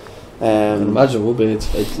time. I can imagine it would be.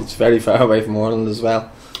 It's very far away from Ireland as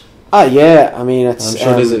well. Yeah, I mean, it's.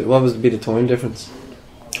 I'm sure what would be the time difference?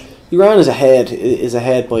 Iran is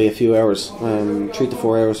ahead by a few hours. 3 to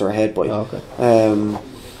 4 hours are ahead by. Oh, okay.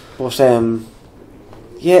 But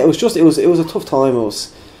yeah, it was a tough time. It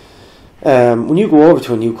was when you go over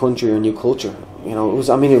to a new country or a new culture. You know,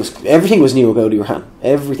 everything was new about Iran.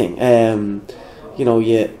 Everything. You know,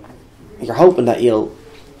 you're hoping that you'll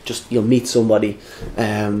meet somebody,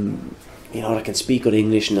 you know, that can speak good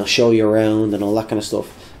English, and they'll show you around and all that kind of stuff.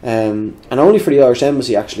 And only for the Irish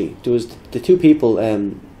Embassy, actually, there was the two people.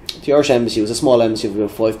 The Irish Embassy was a small embassy of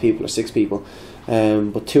about 5 people or 6 people,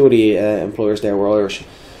 but 2 of the employers there were Irish.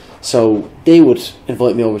 So they would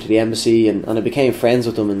invite me over to the embassy, and I became friends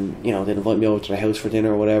with them, and you know, they'd invite me over to their house for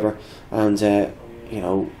dinner or whatever. And you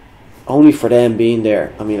know, only for them being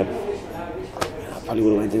there, I mean, I probably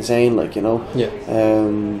would have went insane, like, you know. Yeah.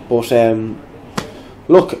 But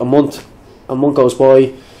look, a month goes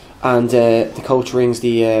by, and the coach rings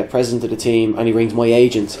the president of the team, and he rings my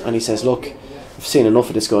agent, and he says, "Look, I've seen enough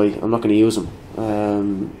of this guy. I'm not going to use him."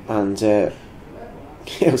 And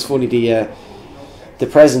it was funny. The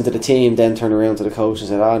president of the team then turned around to the coach and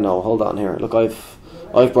said, no, hold on here. Look,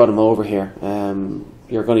 I've brought him over here.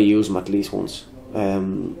 You're going to use him at least once.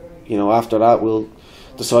 You know, after that we'll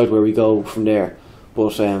decide where we go from there.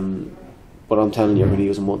 But I'm telling you, you're going to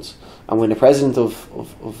use him once. And when the president of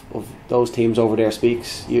those teams over there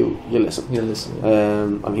speaks, you listen. You listen.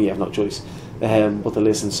 I mean, you have no choice but to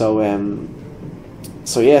listen. So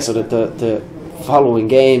the following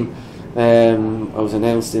game, I was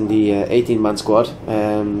announced in the 18-man squad,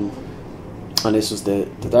 and this was the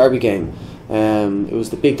derby game. It was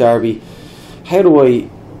the big derby.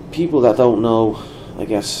 People that don't know, I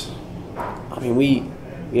guess, I mean,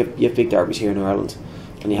 you have big derbies here in Ireland,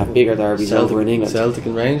 and you have bigger derbies over in England. Celtic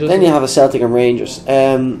and Rangers. Then you have a Celtic and Rangers.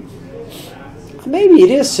 Maybe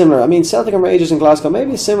it is similar. I mean, Celtic and Rangers in Glasgow,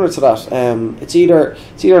 maybe it's similar to that. It's either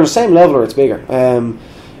on the same level or it's bigger.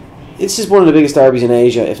 This is one of the biggest derbies in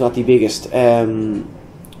Asia, if not the biggest. You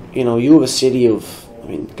know, you have a city of, I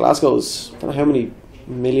mean, Glasgow's, I don't know how many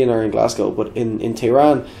million are in Glasgow, but in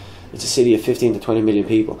Tehran, it's a city of 15 to 20 million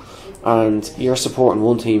people, and you're supporting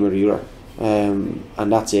one team or the other,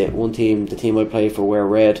 and that's it. One team, the team I play for, wear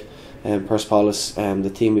red, Perspolis, the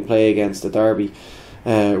team we play against, the derby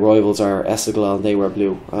rivals, are Esteghlal, and they wear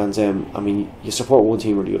blue. And I mean, you support one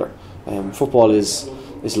team or the other. Football is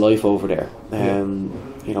life over there.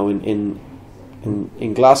 You know,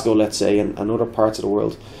 in Glasgow, let's say, and other parts of the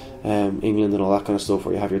world, England and all that kind of stuff,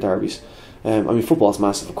 where you have your derbies. I mean, football's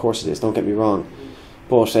massive, of course it is, don't get me wrong,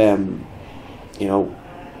 but you know,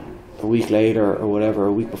 a week later or whatever,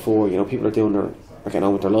 a week before, you know, people are getting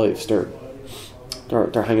on with their lives. They're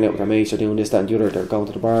hanging out with their mates, they're doing this, that and the other, they're going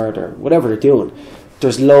to the bar, they're whatever they're doing.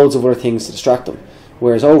 There's loads of other things to distract them.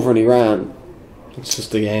 Whereas over in Iran, it's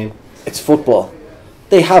just a game. It's football.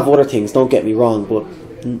 They have other things, don't get me wrong, but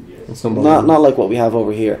it's not like what we have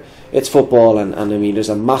over here. It's football, and I mean, there's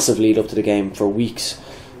a massive lead up to the game for weeks,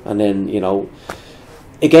 and then, you know,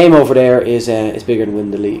 a game over there is bigger than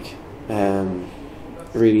winning the league.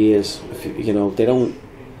 It really is. If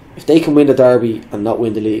they can win the derby and not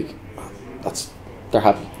win the league, they're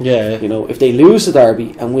happy. Yeah. You know, if they lose the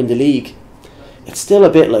derby and win the league, it's still a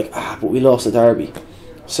bit like, but we lost the derby.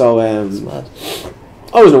 So it's mad.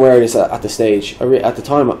 I wasn't aware of this at the stage. At the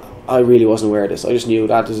time, I really wasn't aware of this. I just knew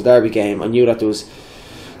that there was a derby game. I knew that there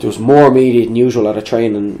was more media than usual at the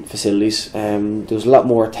training facilities. There was a lot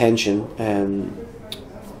more attention,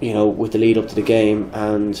 you know, with the lead up to the game.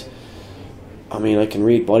 And I mean, I can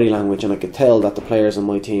read body language, and I could tell that the players on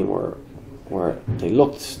my team they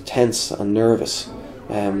looked tense and nervous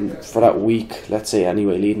for that week, let's say,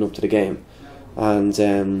 anyway, leading up to the game. And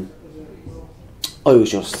I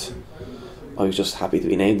was just happy to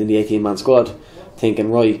be named in the 18-man squad,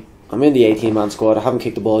 thinking, right, I'm in the 18-man squad, I haven't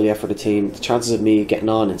kicked the ball yet for the team, the chances of me getting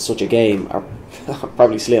on in such a game are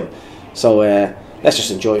probably slim, so let's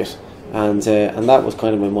just enjoy it. And that was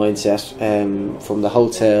kind of my mindset. From the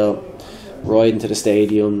hotel riding to the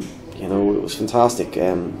stadium, you know, it was fantastic.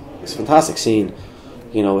 It's a fantastic scene.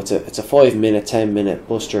 You know, it's a 5-minute, 10-minute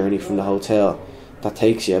bus journey from the hotel that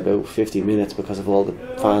takes you about 50 minutes because of all the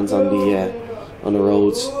fans on the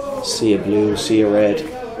roads. Sea of blue, sea of red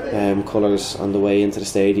colours on the way into the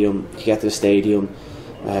stadium. You get to the stadium,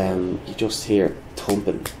 you just hear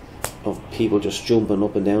thumping of people just jumping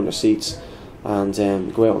up and down their seats, and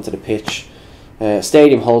go out onto the pitch.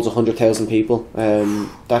 Stadium holds 100,000 people.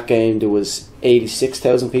 That game there was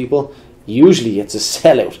 86,000 people. Usually it's a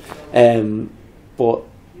sellout, but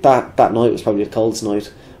that night was probably the coldest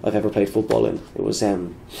night I've ever played football in. It was it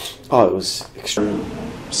was extreme.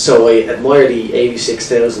 So I admire the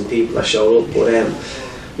 86,000 people that showed up, but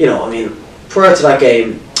you know, I mean, prior to that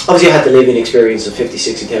game, obviously I had the living experience of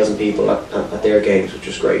 50,000-60,000 people at their games, which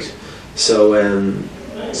was great. So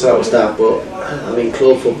so that was that. But I mean,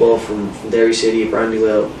 club football from Derry City,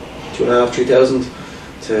 Brandywell, 2,500-3,000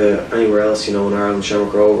 to anywhere else, you know, in Ireland,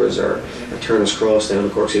 Shamrock Rovers or Turner's Cross down in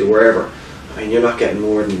Cork City, wherever. I mean, you're not getting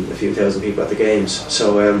more than a few thousand people at the games.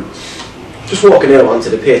 So just walking out onto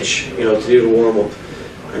the pitch, you know, to do the warm up,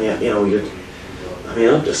 and you know,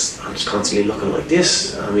 I'm just constantly looking like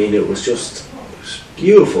this. I mean, it was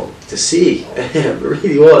beautiful to see. It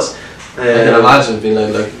really was. I can imagine being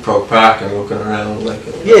like Croke Park and looking around. Like,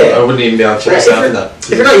 yeah, I wouldn't even be able to check myself in that.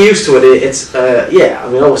 If you're not used to it, it's yeah. I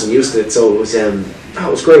mean, I wasn't used to it, so it was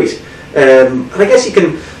great. And I guess you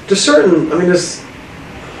can. There's certain. I mean, there's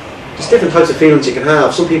different types of feelings you can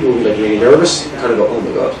have. Some people will be like really nervous, kind of go, oh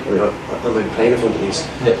my god, I mean, I'm like playing in front of these.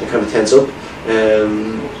 Yeah. They kind of tense up.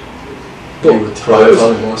 But you would thrive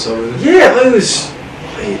on it more so, really. Yeah,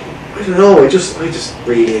 I don't know. I just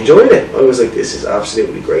really enjoyed it. I was like, this is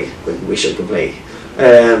absolutely great. I wish I could play.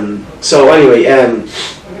 So anyway, I'm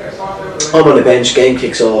on the bench. Game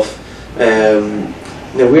kicks off.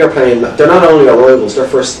 Now we are playing. They're not only our rivals. They're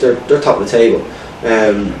top of the table,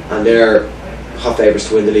 and they're hot favourites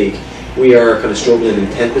to win the league. We are kind of struggling in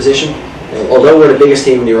 10th position. Although we're the biggest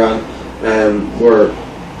team in Iran, we're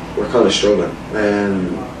kind of struggling.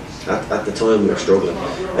 At the time we were struggling.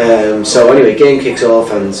 So anyway, game kicks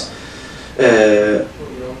off, and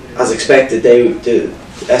as expected, the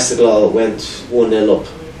Esteghlal went 1-0 up,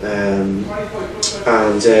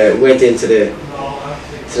 and went into the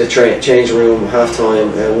changing room half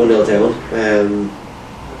time, 1-0 down.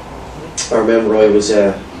 I remember I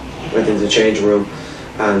went into the changing room,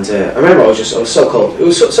 and I remember I was so cold. It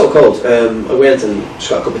was so cold. I went and just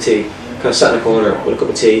got a cup of tea, kind of sat in a corner with a cup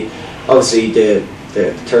of tea. Obviously the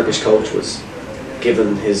Turkish coach was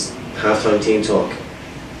giving his halftime team talk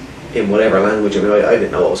in whatever language. I mean, I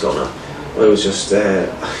didn't know what was going on. I was just sitting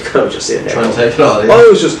there. Trying to take it all. Yeah. I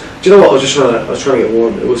was just, do you know what? I was trying to get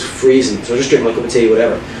warm. It was freezing, so I was just drinking my cup of tea,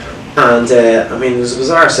 whatever. And I mean, it was a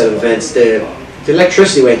bizarre set of events. The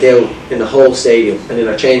electricity went out in the whole stadium and in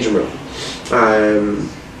our changing room. And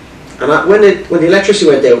when the electricity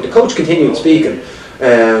went out, the coach continued speaking,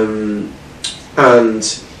 and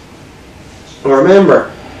I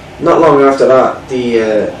remember not long after that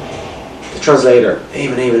the translator,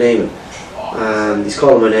 Eamon, and he's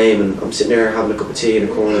calling my name, and I'm sitting there having a cup of tea in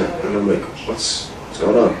the corner, and I'm like, what's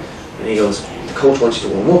going on? And he goes, the coach wants you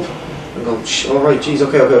to warm up. I'm going, alright, geez,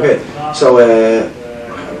 okay. So I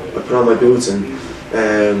put on my boots, and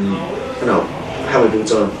I had my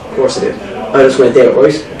boots on, of course I did. I just went out,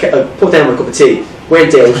 right? I put down my cup of tea,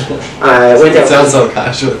 went out. It sounds so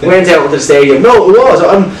casual. Went out into the stadium. No, it was.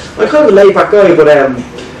 I'm kind of a laid back guy, but I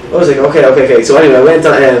was like, okay. So anyway, I went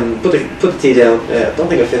on, put the tea down. I don't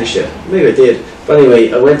think I finished it. Maybe I did. But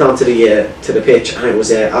anyway, I went on to the pitch, and it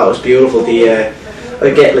was beautiful. The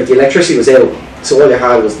electricity was out, so all you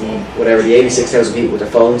had was the 86,000 people with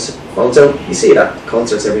their phones out. You see that at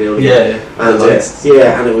concerts every now and again. Yeah. And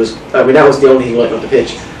and it was. I mean, that was the only thing lighting up the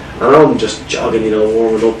pitch. And I'm just jogging, you know,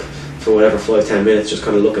 warming up for whatever 5-10 minutes, just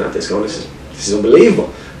kind of looking at this, going, this is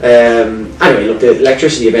unbelievable. Anyway, look, the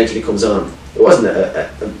electricity eventually comes on. It wasn't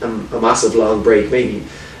a massive long break, maybe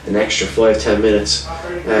an extra 5-10 minutes.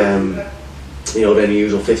 You know, then the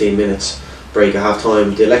usual 15 minutes break at half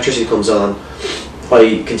time. The electricity comes on.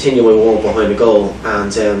 I continue my warm up behind the goal,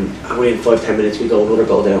 and within 5-10 minutes we go another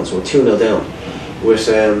goal down, so we're 2-0 down with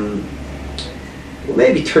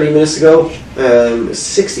maybe 30 minutes to go.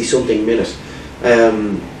 60 something minute.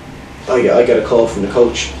 I get a call from the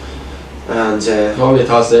coach, and what were your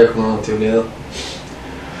thoughts there coming on 2-0?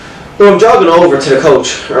 Well, I'm jogging over to the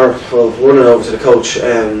coach, running over to the coach,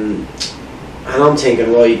 and I'm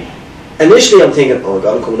thinking, right, initially I'm thinking, oh my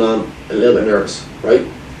god, I'm coming on a little bit nervous, right?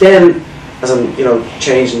 Then as I'm, you know,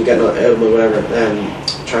 changing, getting out of my whatever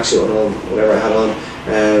tracksuit and all, whatever I had on,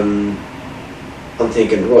 I'm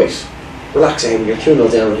thinking, right, relax, Eamon, you're 2-0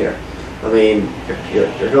 down here. I mean,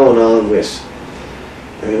 you're going on with,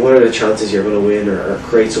 I mean, what are the chances you're going to win or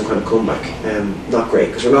create some kind of comeback? Not great,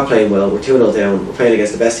 because we're not playing well. We're 2-0 down. We're playing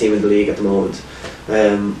against the best team in the league at the moment.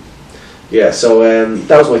 So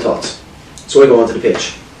that was my thoughts. So I go onto the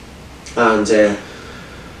pitch, and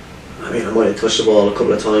I mean, I might have touched the ball a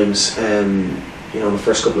couple of times, you know, in the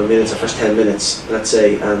first couple of minutes, the first 10 minutes, let's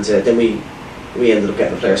say, and then we ended up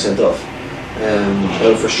getting a player sent off.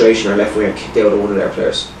 Out of frustration, our left winger kicked out of one of their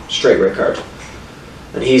players, straight red card,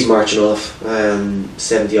 and he's marching off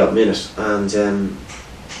 70 odd minutes, and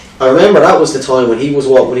I remember that was the time when he was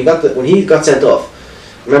when he got sent off.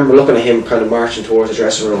 I remember looking at him kind of marching towards the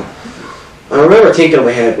dressing room. I remember thinking in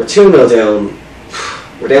my head, we're 2-0 down,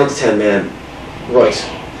 we're down to 10 men, right,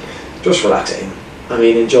 just relax it. I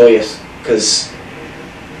mean, enjoy it, because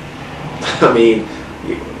I mean,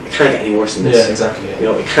 you can't get any worse than this. Yeah, exactly. Yeah. You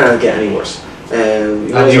know, it can't get any worse. And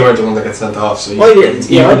you weren't the one that got sent off, so you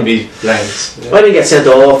wouldn't be blamed. Yeah. I didn't get sent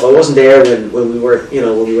off. I wasn't there when we were,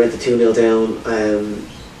 when we went to 2-0 down.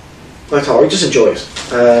 I thought, just enjoy it.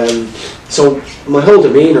 So my whole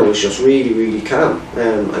demeanour was just really, really calm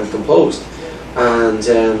and composed, and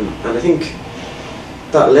I think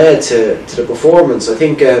that led to the performance. I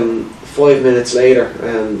think 5 minutes later,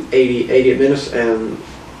 80th minute,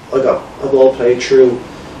 I got a ball played through,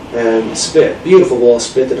 split, beautiful ball,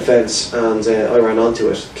 split the defence, and I ran onto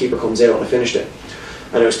it. Keeper comes out and I finished it,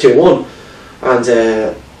 and it was 2-1. And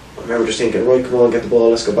I remember just thinking, right, come on, get the ball,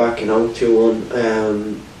 let's go back,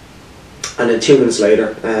 2-1. And then 2 minutes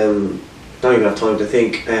later, don't even have time to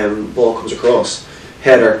think, ball comes across,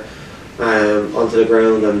 header onto the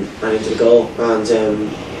ground and into the goal. And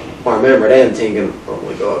I remember then thinking, oh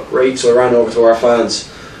my god, great. So I ran over to our fans,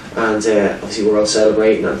 and obviously we're all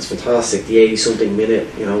celebrating, and it's fantastic. The 80-something minute,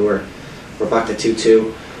 we're back to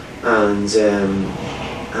 2-2, and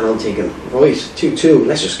I'm thinking, right, 2-2,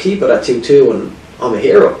 let's just keep it at 2-2, and I'm a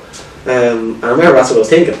hero. And I remember that's what I was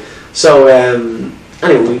thinking. So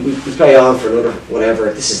anyway, we play on for another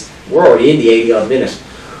whatever. We're already in the 80-odd minute,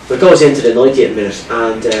 but it goes into the 90th minute,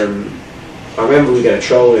 and I remember we got a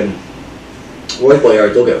throw in right by our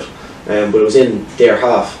dugout, but it was in their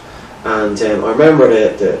half, and I remember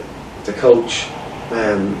the coach,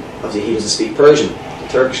 obviously he doesn't speak Persian, the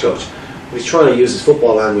Turkish coach, but he's trying to use his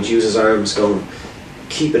football language, use his arms, going,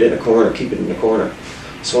 keep it in the corner, keep it in the corner.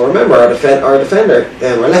 So I remember our defender,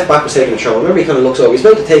 our left back was taking a throw. I remember he kind of looks over, he's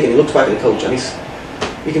about to take it, and he looks back at the coach, and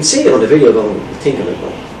you can see him on the video going, thinking like,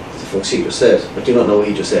 what the fuck's he just said? I do not know what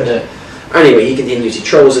he just said. Yeah. Anyway, he continues, he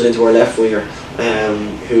throws it into our left winger,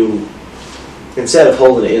 who, instead of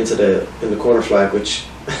holding it in the corner flag, which,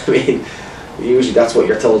 I mean, usually that's what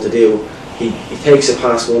you're told to do, he takes it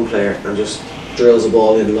past one player and just drills the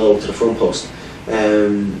ball in low to the front post.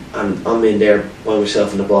 And I'm in there by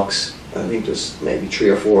myself in the box. I think there's maybe 3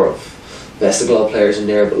 or 4 of Vestiglaw players in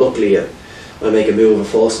there, but luckily I make a move, I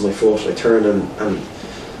false on my foot, I turn and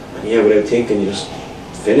yeah, without thinking, you just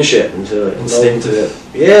finish it until instinctive.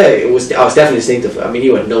 I was definitely instinctive. I mean,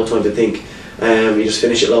 you had no time to think. You just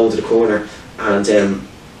finish it low into the corner, and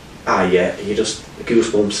you just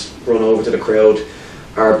goosebumps, run over to the crowd,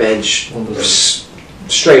 our bench,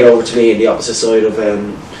 straight over to me in the opposite side of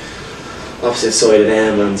them,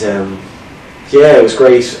 and yeah, it was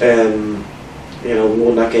great. We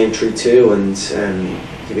won that game 3-2, and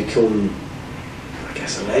you become, I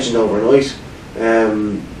guess, a legend overnight.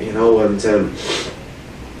 And it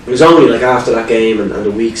was only like after that game and the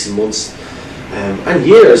weeks and months and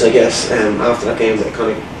years, I guess, after that game that I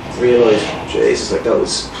kind of realised, Jesus, like that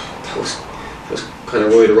was kind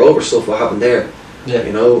of Roy the Rover stuff. What happened there? Yeah.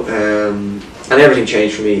 And everything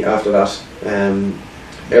changed for me after that.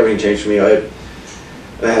 Everything changed for me.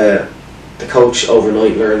 The coach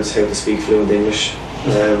overnight learned how to speak fluent English,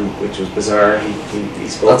 which was bizarre. He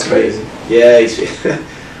spoke. That's crazy. Yeah.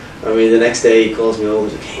 I mean, the next day he calls me over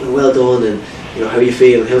and says, "Eamon, well done, and how are you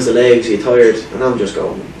feeling? How's the legs? Are you tired?" And I'm just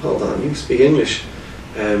going, "Hold on, you speak English."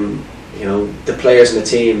 The players in the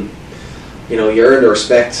team, you earn the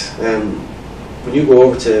respect. When you go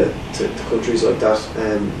over to countries like that,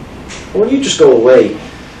 or when you just go away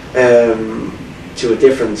to a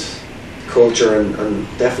different culture and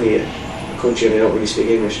definitely a country and they don't really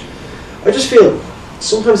speak English, I just feel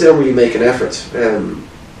sometimes they don't really make an effort.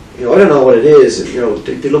 I don't know what it is.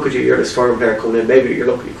 They look at you. You're this foreign player coming in. Maybe you're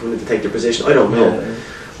coming in to take their position. I don't know,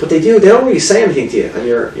 but they do. They don't really say anything to you, and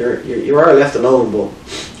you are left alone. But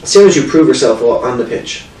as soon as you prove yourself on the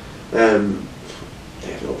pitch, they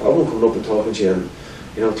have no problem coming up and talking to you. And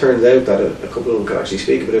it turns out that a couple of them can actually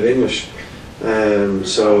speak a bit of English. It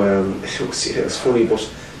was funny, but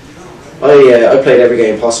I played every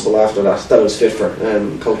game possible after that. That was fit for.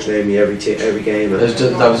 Coach named me every game. And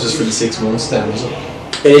that was just for the 6 months then, was it?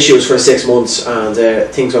 Initially it was for 6 months, and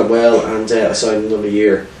things went well, and I signed another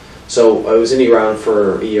year. So I was in Iran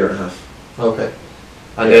for a year and a half. Okay.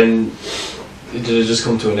 And then did it just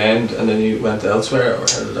come to an end, and then you went elsewhere, or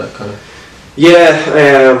how did that kind of?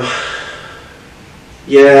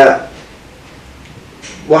 Yeah.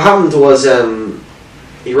 What happened was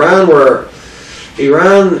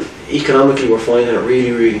Iran economically were finding it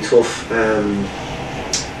really, really tough.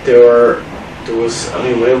 There was, I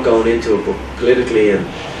mean, without going into it, but politically and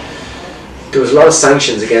there was a lot of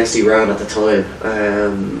sanctions against Iran at the time.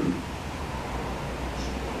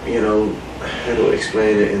 How do I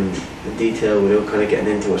explain it in detail without kind of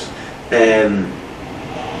getting into it?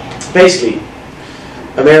 Basically,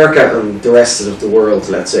 America and the rest of the world,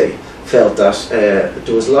 let's say, felt that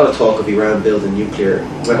there was a lot of talk of Iran building nuclear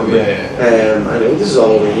weaponry. I know this is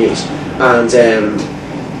all over the news, and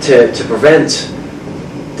to prevent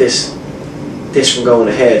this from going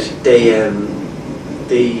ahead, they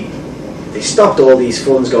stopped all these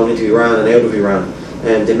funds going into Iran and out of Iran,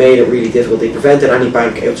 and they made it really difficult. They prevented any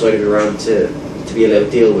bank outside of Iran to be allowed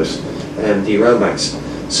to deal with the Iran banks.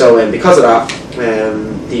 So because of that,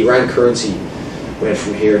 the Iran currency went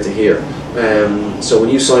from here to here. So when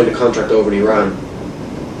you signed a contract over in Iran,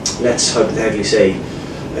 let's hypothetically say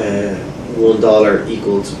 $1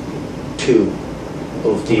 equaled 2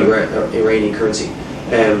 of the Iranian currency.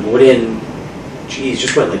 Within,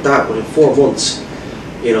 just went like that. Within 4 months,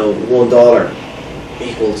 $1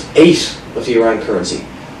 equaled 8 of the Iran currency.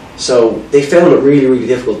 So they found it really, really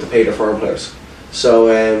difficult to pay their foreign players. So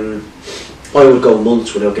I would go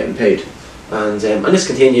months without getting paid. And this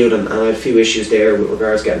continued, and I had a few issues there with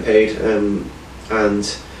regards to getting paid. And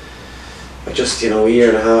I just, a year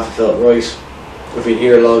and a half, I felt, right, I've been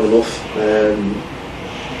here long enough.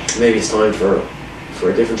 Maybe it's time for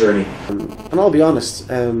a different journey. And I'll be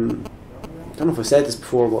honest, I don't know if I said this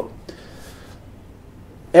before, but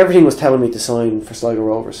everything was telling me to sign for Sligo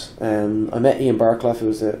Rovers. I met Ian Barclough, who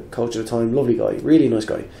was the coach at the time, lovely guy, really nice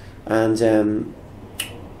guy. And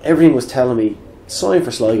everything was telling me, sign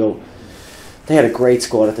for Sligo. They had a great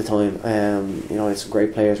squad at the time. They had some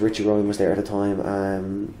great players. Richie Ryan was there at the time,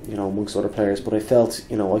 amongst other players. But I felt,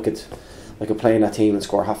 I could play in that team and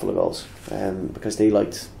score half full of goals, because they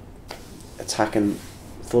liked attacking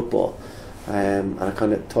football, and I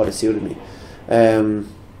kind of thought it suited me.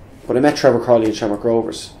 But I met Trevor Crowley in Shamrock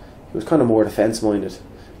Rovers. He was kind of more defence minded,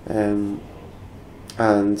 and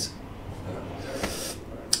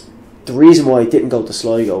the reason why I didn't go to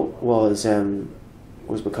Sligo was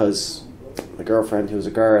because my girlfriend, who was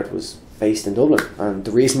a guard, was based in Dublin, and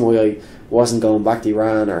the reason why I wasn't going back to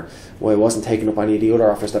Iran, or why I wasn't taking up any of the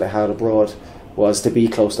other offers that I had abroad, was to be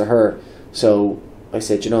close to her. So I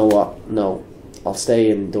said, you know what, no, I'll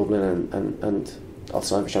stay in Dublin and I'll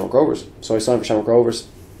sign for Shamrock Rovers. So I signed for Shamrock Rovers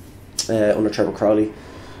under Trevor Crowley,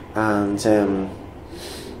 and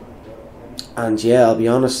yeah, I'll be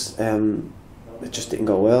honest, it just didn't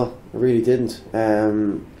go well. It really didn't.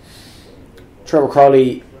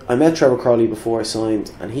 I met Trevor Crowley before I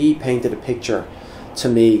signed, and he painted a picture to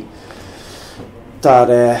me that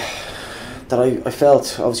I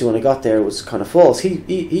felt, obviously, when I got there, was kind of false.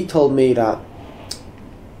 He told me that,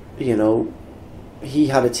 he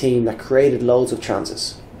had a team that created loads of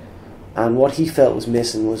chances, and what he felt was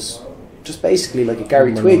missing was just basically like a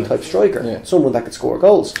Gary Twigg type striker, someone that could score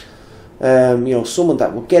goals. Someone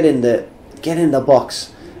that would get in the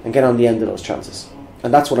box and get on the end of those chances,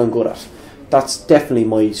 and that's what I'm good at. That's definitely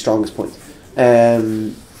my strongest point.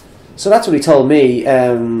 So that's what he told me.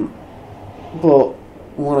 But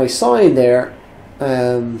when I signed there,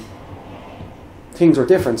 things were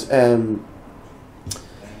different.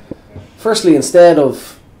 Firstly, instead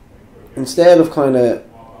of kind of,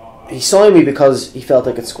 he signed me because he felt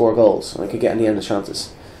I could score goals and I could get in the end of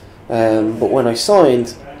chances. But when I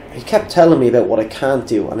signed, he kept telling me about what I can't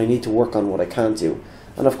do, and I need to work on what I can't do.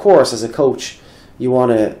 And of course, as a coach, you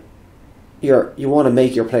want to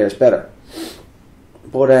make your players better.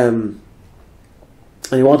 But and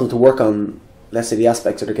you want them to work on, let's say, the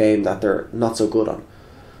aspects of the game that they're not so good on.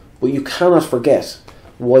 But you cannot forget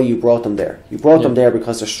why you brought them there. You brought them there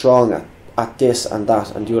because they're strong at this and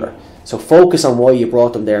that and the other. So focus on why you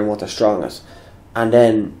brought them there and what they're strong at. And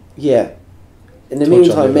then, in the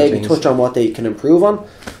meantime, maybe touch on what they can improve on.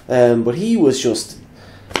 But he was just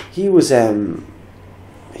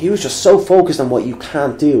so focused on what you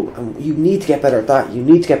can't do, and you need to get better at that,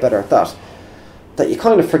 that you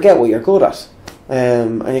kind of forget what you're good at.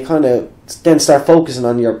 And you kind of then start focusing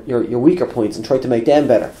on your weaker points and try to make them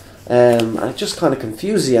better. And it just kind of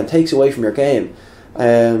confuses you and takes away from your game.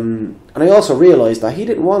 And I also realised that he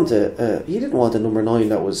didn't want a number 9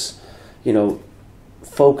 that was,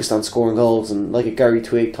 focused on scoring goals and like a Gary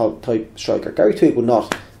Twigg type striker. Gary Twigg would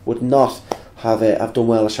not have done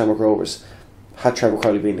well at Shamrock Rovers had Trevor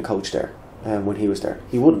Crowley been the coach there when he was there.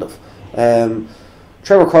 He wouldn't have.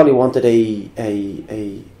 Trevor Crowley wanted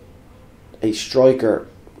a striker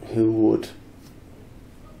who would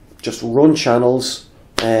just run channels,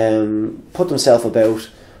 put himself about,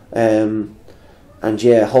 and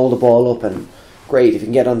hold the ball up, and great if you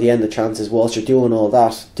can get on the end of chances whilst you're doing all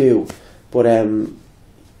that, do. But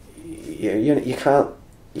you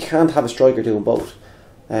you can't have a striker doing both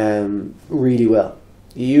really well.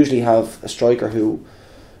 You usually have a striker who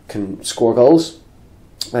can score goals,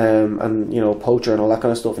 and poacher and all that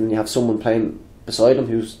kind of stuff, and you have someone playing beside him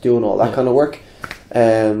who's doing all that kind of work,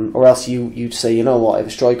 or else you'd say, you know what, I have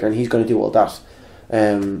a striker and he's going to do all that,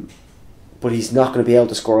 but he's not going to be able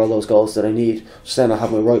to score all those goals that I need. So then I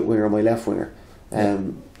have my right winger and my left winger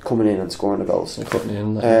coming in and scoring the goals and cutting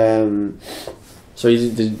in. So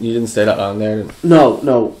you didn't stay that long there?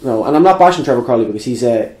 No, and I'm not bashing Trevor Crowley, because he's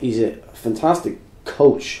a fantastic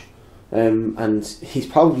coach, and he's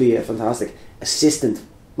probably a fantastic assistant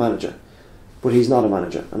manager, but he's not a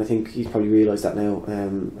manager, and I think he's probably realised that now.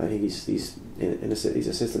 I think he's he's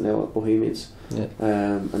assistant now at Bohemians,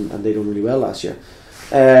 and they done really well last year.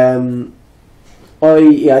 I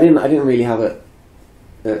didn't really have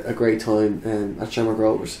a great time at Shamrock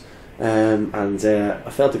Rovers, and I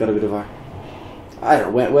felt I got a bit of a, I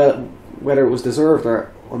don't know whether it was deserved or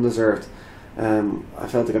undeserved. I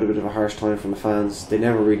felt I got a bit of a harsh time from the fans. They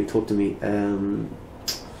never really took to me.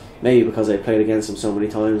 Maybe because I played against them so many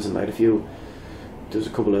times, and I had there was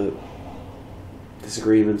a couple of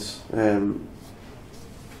disagreements,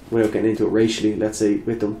 without getting into it racially, let's say,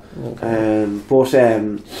 with them. Okay.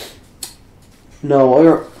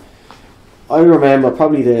 No, I remember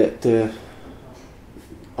probably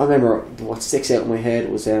I remember what sticks out in my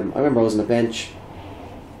head was I remember I was on the bench.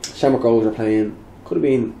 Shamrock Rovers were playing. Could have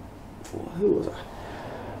been, who was it?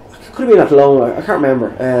 Could have been at Long. I can't remember.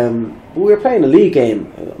 But we were playing a league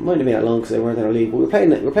game. It might have been at Long because they weren't in our league. But we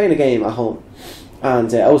were playing a game at home,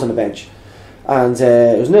 and I was on the bench, and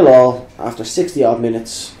it was 0-0 after 60 odd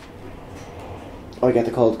minutes. I get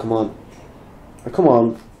the call to come on. I come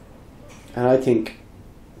on, and I think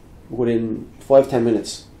within 5-10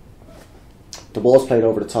 minutes, the ball's played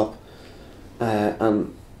over the top,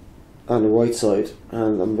 and on the right side,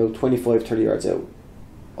 and I'm about 25-30 yards out.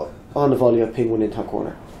 On the volley, I ping one in top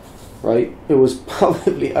corner. Right, it was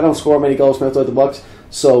probably, I don't score many goals from outside the box,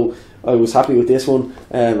 so I was happy with this one.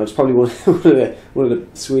 It was probably one of the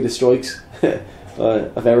sweetest strikes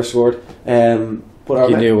I've ever scored. But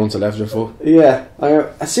you knew once I left your foot. Yeah,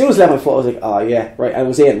 as soon as I left my foot, I was like, oh yeah, right. I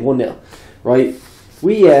was in 1-0. Right,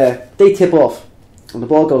 they tip off, and the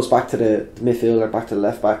ball goes back to the midfielder, back to the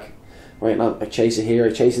left back. Right now, I chase it here.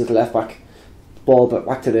 I chase it to the left back. Ball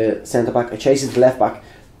back to the centre back. I chase it to the left back.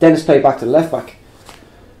 Then it's played back to the left back.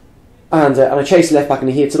 And I chase the left back, and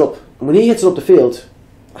he hits it up. And when he hits it up the field,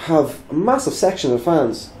 I have a massive section of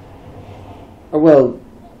fans.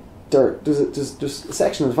 There's a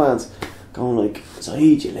section of the fans going like,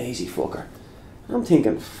 "Zayed, you lazy fucker." And I'm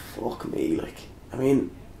thinking, fuck me, like, I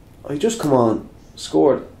mean, I just come on,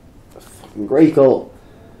 scored a fucking great goal,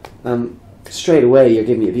 and straight away you're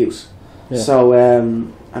giving me abuse. Yeah. So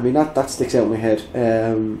I mean that sticks out in my head.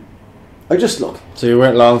 I just look. So you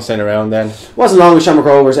weren't long staying around then? Wasn't long with Shamrock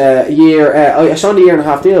Rovers. A year. I signed a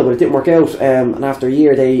 1.5 year deal, but it didn't work out. And after a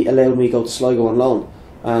year, they allowed me to go to Sligo on loan.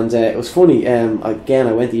 And it was funny. Again,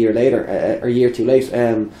 I went a year later, or a year too late.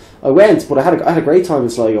 I went, but I had a great time in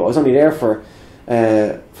Sligo. I was only there for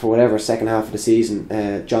whatever second half of the season.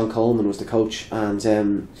 John Coleman was the coach, and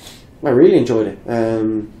I really enjoyed it.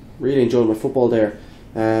 Really enjoyed my football there.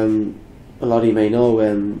 A lot of you may know.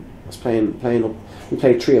 I was playing up. We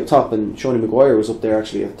played 3 up top, and Shoney Maguire was up there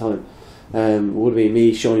actually at the time. It would have been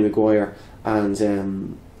me, Shoney Maguire, and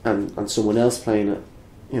someone else playing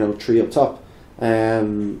 3 up top.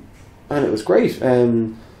 And it was great.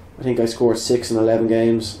 I think I scored 6 in 11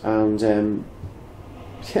 games, and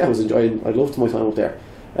I was enjoying. I loved my time up there.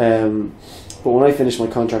 But when I finished my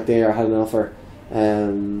contract there, I had an offer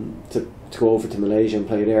to go over to Malaysia and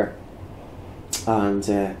play there. And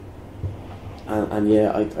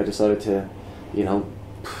yeah, I decided to,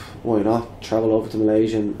 why not travel over to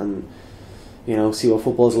Malaysia and see what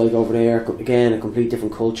football's like over there. Again, a complete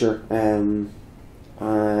different culture. And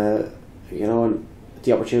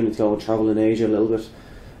the opportunity to go and travel in Asia a little bit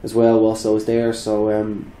as well whilst I was there. So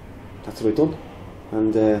that's what I've done,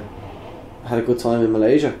 and I had a good time in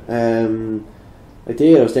Malaysia. I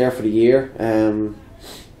did. I was there for the year, and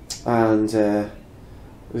it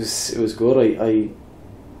was good. I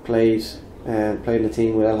played in a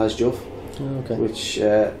team with El Hadj Diouf, which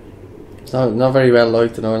not very well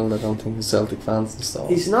liked in Ireland. I don't think the Celtic fans and stuff.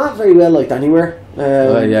 He's not very well liked anywhere,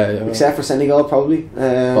 except for Senegal probably.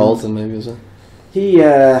 Bolton maybe as well.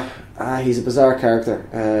 He's a bizarre character.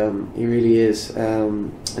 He really is.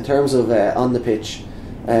 In terms of on the pitch,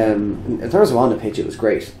 it was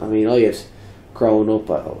great. I mean, I had grown up,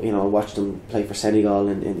 watched him play for Senegal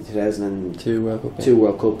in the 2002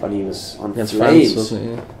 World Cup, and he was on against flames. France, wasn't he?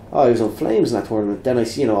 Yeah. Oh, he was on flames in that tournament. Then I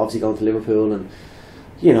see, obviously going to Liverpool, and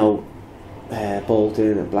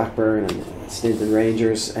Bolton and Blackburn and stint in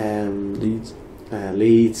Rangers,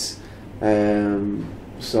 Leeds.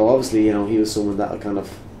 So obviously, he was someone that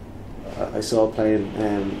I saw playing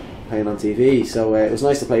on TV. So it was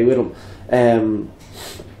nice to play with him, and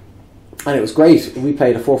it was great. We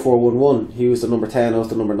played a 4-4-1-1. He was the number 10, I was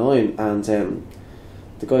the number 9, and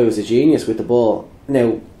the guy was a genius with the ball.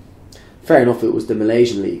 Now, fair enough, it was the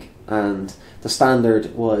Malaysian league, and the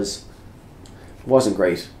standard wasn't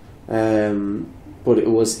great. But it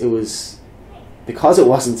was because it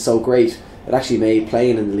wasn't so great, it actually made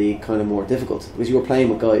playing in the league kind of more difficult, because you were playing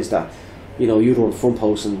with guys that you'd run front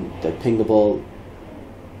post and they'd ping the ball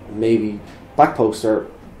maybe back post or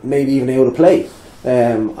maybe even out of play.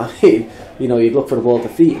 You'd look for the ball at the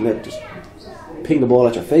feet and they'd just ping the ball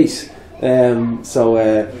at your face. So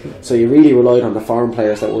you really relied on the foreign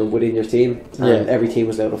players that were within your team, and every team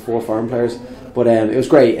was out of 4 foreign players. But it was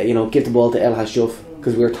great, give the ball to El Hashuf,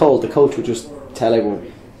 because we were told the coach would just tell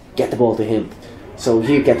everyone, get the ball to him. So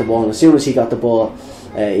he'd get the ball, and as soon as he got the ball,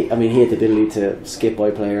 he had the ability to skip by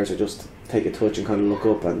players or just take a touch and kind of look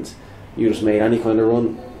up, and you just made any kind of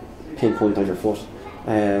run pinpoint on your foot.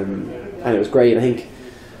 And it was great. I think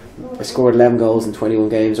I scored 11 goals in 21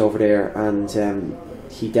 games over there, and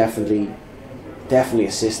he definitely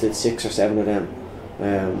assisted 6 or 7 of them.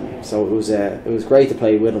 So it was great to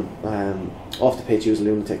play with him. Off the pitch, he was a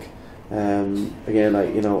lunatic. Again,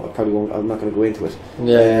 I probably won't. I'm not going to go into it.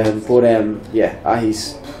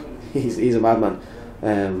 He's a madman.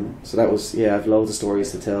 So that was I've loads of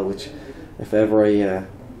stories to tell, which if ever I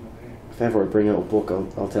bring out a book,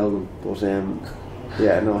 I'll tell them. But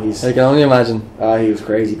he's. I can only imagine. He was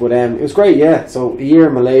crazy, but it was great. Yeah. So a year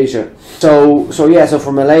in Malaysia. So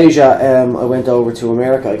from Malaysia, I went over to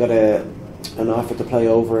America. I got an offer to play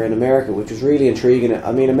over in America, which was really intriguing.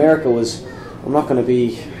 I mean, America was. I'm not going to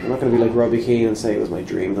be like Robbie Keane and say it was my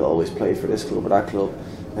dream to always play for this club or that club.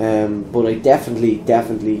 But I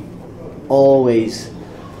definitely always.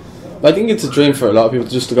 I think it's a dream for a lot of people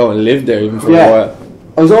just to go and live there, even for a while.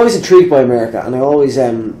 I was always intrigued by America, and I always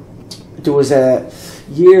there was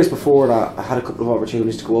years before that I had a couple of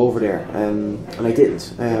opportunities to go over there, and I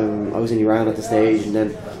didn't. I was in Iran at the stage, and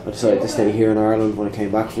then I decided to stay here in Ireland when I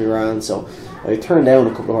came back from Iran. So I turned down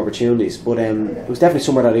a couple of opportunities, but it was definitely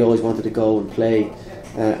somewhere that I always wanted to go and play,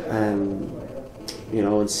 and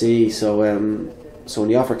see. So when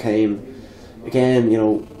the offer came, again,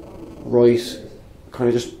 right, kind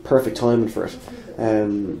of just perfect timing for it.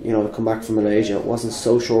 To come back from Malaysia, I wasn't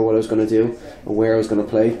so sure what I was going to do and where I was going to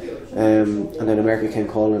play, and then America came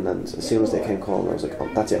calling, and as soon as they came calling, I was like, oh,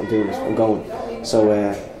 that's it, I'm doing it, I'm going. So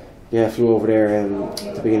I flew over there at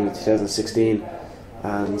the beginning of 2016,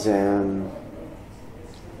 and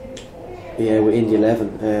with Indy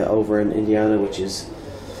 11 over in Indiana, which is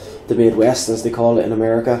the Midwest as they call it in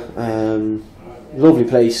America. Lovely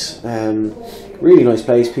place, really nice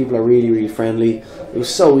place. People are really, really friendly. It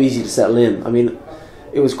was so easy to settle in. I mean,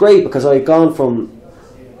 it was great because I had gone from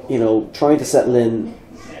trying to settle in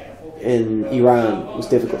Iran was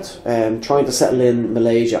difficult. Trying to settle in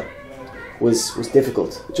Malaysia was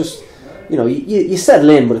difficult. Just you settle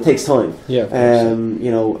in, but it takes time. Yeah. And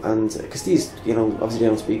because these obviously they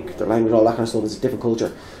don't speak their language, all that kind of stuff. It's a different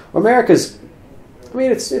culture. America's, I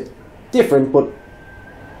mean, it's different, but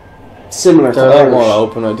similar. They're to a lot Irish. more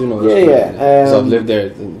open. I do know. Because I've lived there.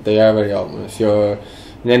 They are very open. If you're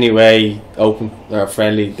in any way open or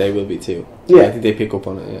friendly, they will be too. Yeah. I think they pick up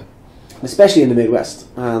on it. Yeah. Especially in the Midwest,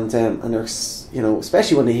 and they're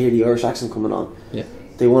especially when they hear the Irish accent coming on. Yeah.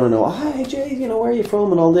 They want to know, hey Jay, where are you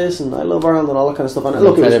from and all this, and I love Ireland and all that kind of stuff. And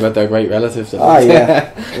look, tell you about their great relatives.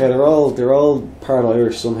 Yeah, they're all part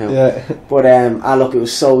Irish somehow. Yeah. But look, it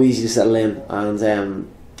was so easy to settle in, and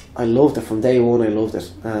I loved it from day one. I loved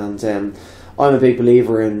it, and I'm a big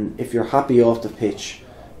believer in if you're happy off the pitch,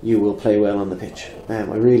 you will play well on the pitch. I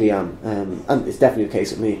really am, and it's definitely the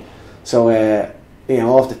case with me. So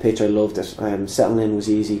off the pitch, I loved it. Settling in was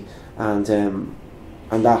easy, and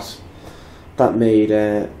that made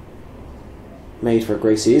for a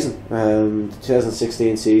great season. The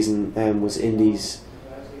 2016 season was Indy's.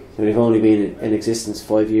 They've only been in existence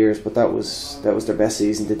 5 years, but that was their best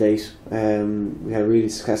season to date. We had a really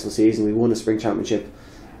successful season. We won the spring championship,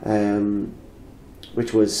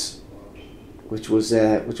 which was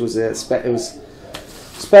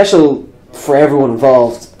special for everyone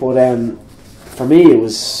involved. But for me, it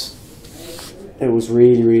was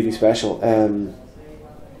really, really special.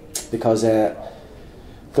 Because the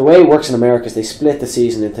way it works in America is they split the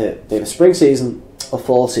season into, they have a spring season, a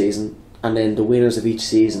fall season, and then the winners of each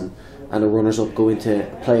season and the runners up go into a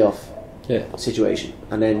playoff situation,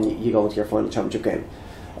 and then you go into your final championship game.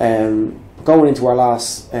 Going into our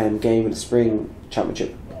last game of the spring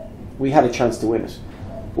championship, we had a chance to win it,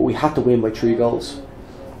 but we had to win by 3 goals,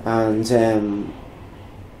 and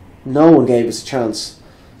no one gave us a chance.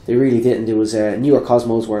 They really didn't. There was New York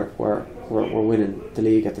Cosmos were winning the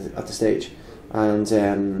league at the stage, and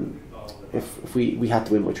if we had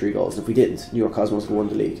to win by 3 goals, and if we didn't, New York Cosmos would won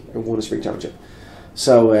the league or won the spring championship.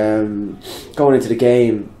 So going into the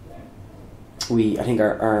game, I think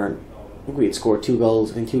we had scored 2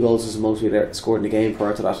 goals. I think 2 goals was the most we had scored in the game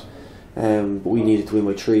prior to that. But we needed to win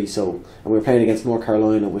by 3. So, and we were playing against North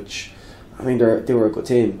Carolina, which I mean they were a good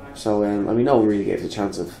team. So I mean no one really gave us a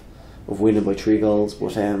chance of winning by 3 goals.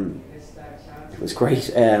 But it was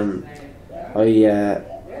great. I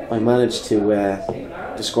managed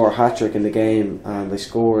to score a hat-trick in the game, and I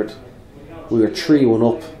scored. We were 3-1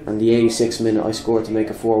 up, and the 86th minute I scored to make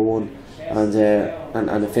it 4-1, and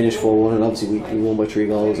it finished 4-1, and obviously we won by 3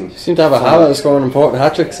 goals. And you seem to have a habit of scoring important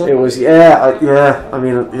hat-tricks. Huh? It was I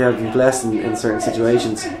mean I've been blessed in certain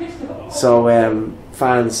situations. So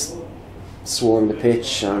fans swarmed the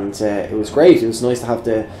pitch, and it was great. It was nice to have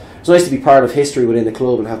it was nice to be part of history within the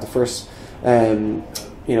club and have the first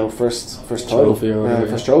first title,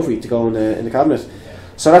 first trophy to go in the cabinet.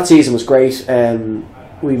 So that season was great.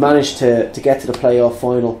 We managed to get to the playoff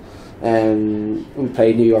final. We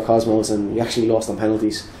played New York Cosmos, and we actually lost on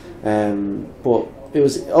penalties. But it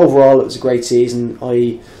was a great season.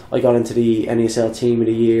 I got into the NASL team of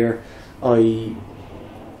the year.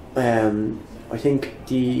 I think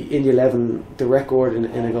the Indy 11, the record in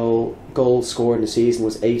a goal scored in the season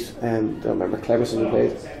was 8. I don't remember Cleverson who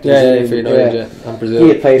played. And Brazil. He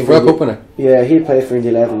had played for World Cup winner. Yeah, he had played for Indy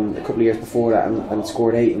 11 a couple of years before that, and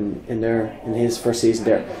scored 8 in his first season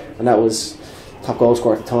there, and that was top goal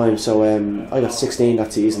scorer at the time. So I got 16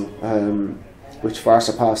 that season, which far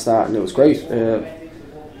surpassed that, and it was great. It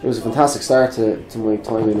was a fantastic start to my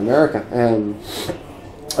time in America.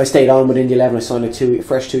 I stayed on with Indy 11. I signed a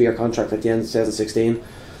fresh 2-year contract at the end of 2016,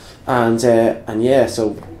 and yeah,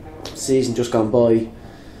 so season just gone by.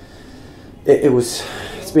 It's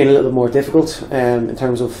been a little bit more difficult in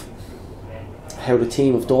terms of how the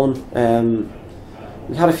team have done.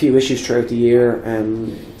 We had a few issues throughout the year, a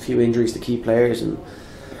few injuries to key players, and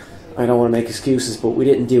I don't want to make excuses, but we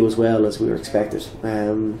didn't do as well as we were expected.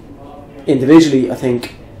 Individually, I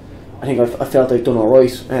think I felt I'd done all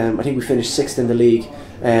right. I think we finished 6th in the league.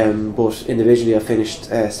 But individually I finished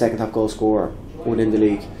second top goal scorer within the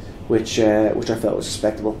league, which I felt was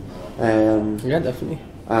respectable. Yeah, definitely.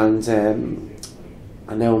 And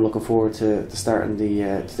now I'm looking forward to starting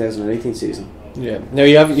the 2018 season. Yeah. Now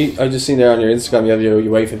I just seen there on your Instagram you have your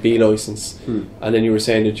UEFA B license, and then you were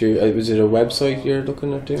saying that was it a website you're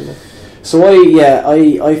looking at doing that? So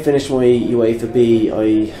I finished my UEFA B.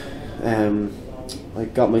 I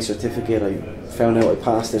got my certificate. I found out I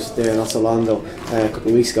passed it there not so long ago, a couple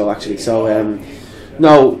of weeks ago actually. So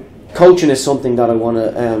no, coaching is something that I want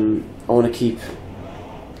to keep.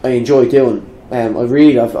 I enjoy doing.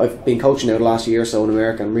 I've been coaching now the last year or so in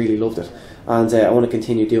America and really loved it, and I want to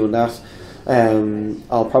continue doing that.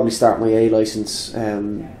 I'll probably start my A license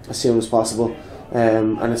as soon as possible,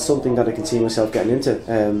 and it's something that I can see myself getting into.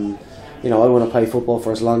 I want to play football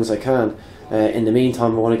for as long as I can. In the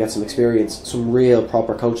meantime, I want to get some experience, some real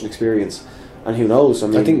proper coaching experience, and who knows?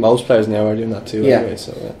 I think most players now are doing that too. Yeah, anyway,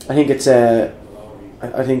 so yeah. I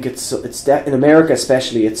think it's in America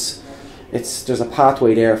especially. There's a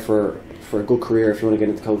pathway there for a good career if you want to get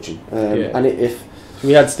into coaching. And if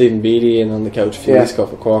we had Stephen Beattie in on the couch a few weeks ago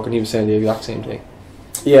for Cork, and he was saying the exact same thing.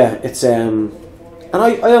 Yeah, it's and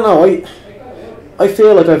I don't know. I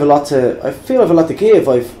feel like I have a lot to give.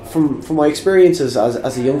 From my experiences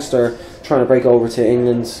as a youngster, trying to break over to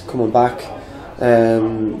England, coming back,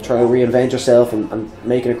 trying to reinvent yourself and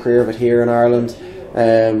making a career of it here in Ireland.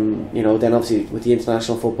 Then obviously with the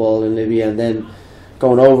international football in Libya, and then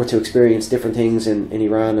going over to experience different things in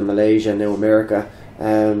Iran and Malaysia and now America.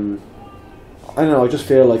 I don't know. I just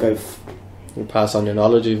feel like you pass on your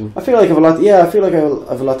knowledge even. I feel like I have a lot. Yeah, I feel like I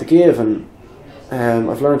have a lot to give, and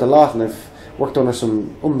I've learned a lot, and I've worked under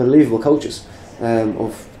some unbelievable coaches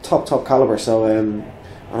of top caliber. So and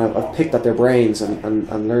I've picked at their brains and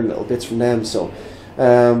learned little bits from them. So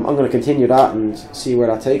I'm going to continue that and see where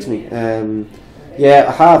that takes me. Yeah,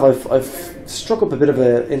 I have. I've struck up a bit of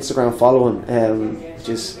an Instagram following, which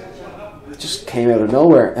just came out of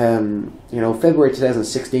nowhere. February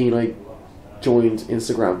 2016, I joined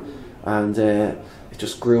Instagram, and it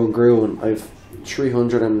just grew and grew, and I've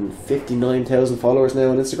 359,000 followers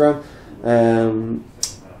now on Instagram.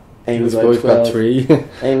 Eamon Zayed 12.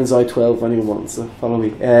 Eamon Zayed 12. If anyone wants to follow me,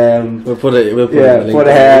 we'll put it.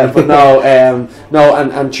 But no, and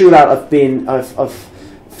through that I've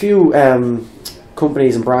few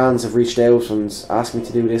companies and brands have reached out and asked me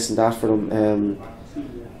to do this and that for them,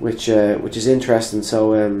 which is interesting. So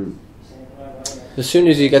as soon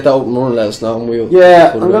as you get that up and running, let us know, and we'll.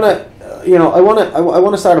 Yeah, I'm gonna. I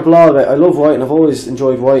want to start a blog. I love writing. I've always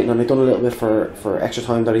enjoyed writing, and I've done a little bit for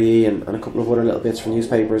extratime.ie and a couple of other little bits for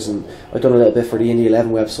newspapers, and I've done a little bit for the Indy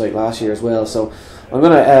 11 website last year as well. So I'm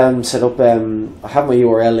gonna set up. I have my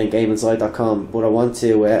URL link, eamonzayed.com, but I want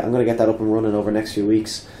to. I'm gonna get that up and running over the next few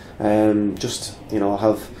weeks. Just I'll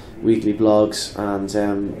have weekly blogs and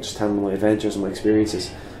just telling my adventures and my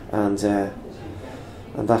experiences, and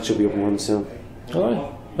that should be up and running soon.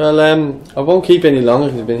 Alright. Well, I won't keep any longer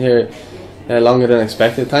because you've been here longer than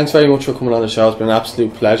expected. Thanks very much for coming on the show. It's been an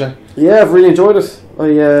absolute pleasure. Yeah, I've really enjoyed it.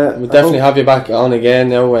 We'll definitely have you back on again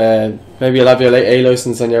now. Maybe you'll have your A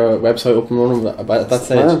licence on your website up and running at that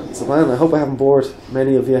stage. It's a plan. I hope I haven't bored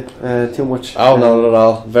many of you too much. Oh, no, not at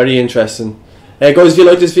all. Very interesting. Guys, if you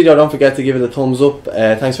like this video, don't forget to give it a thumbs up.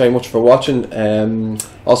 Thanks very much for watching.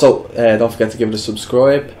 Also, don't forget to give it a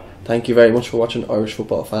subscribe. Thank you very much for watching Irish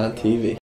Football Fan TV.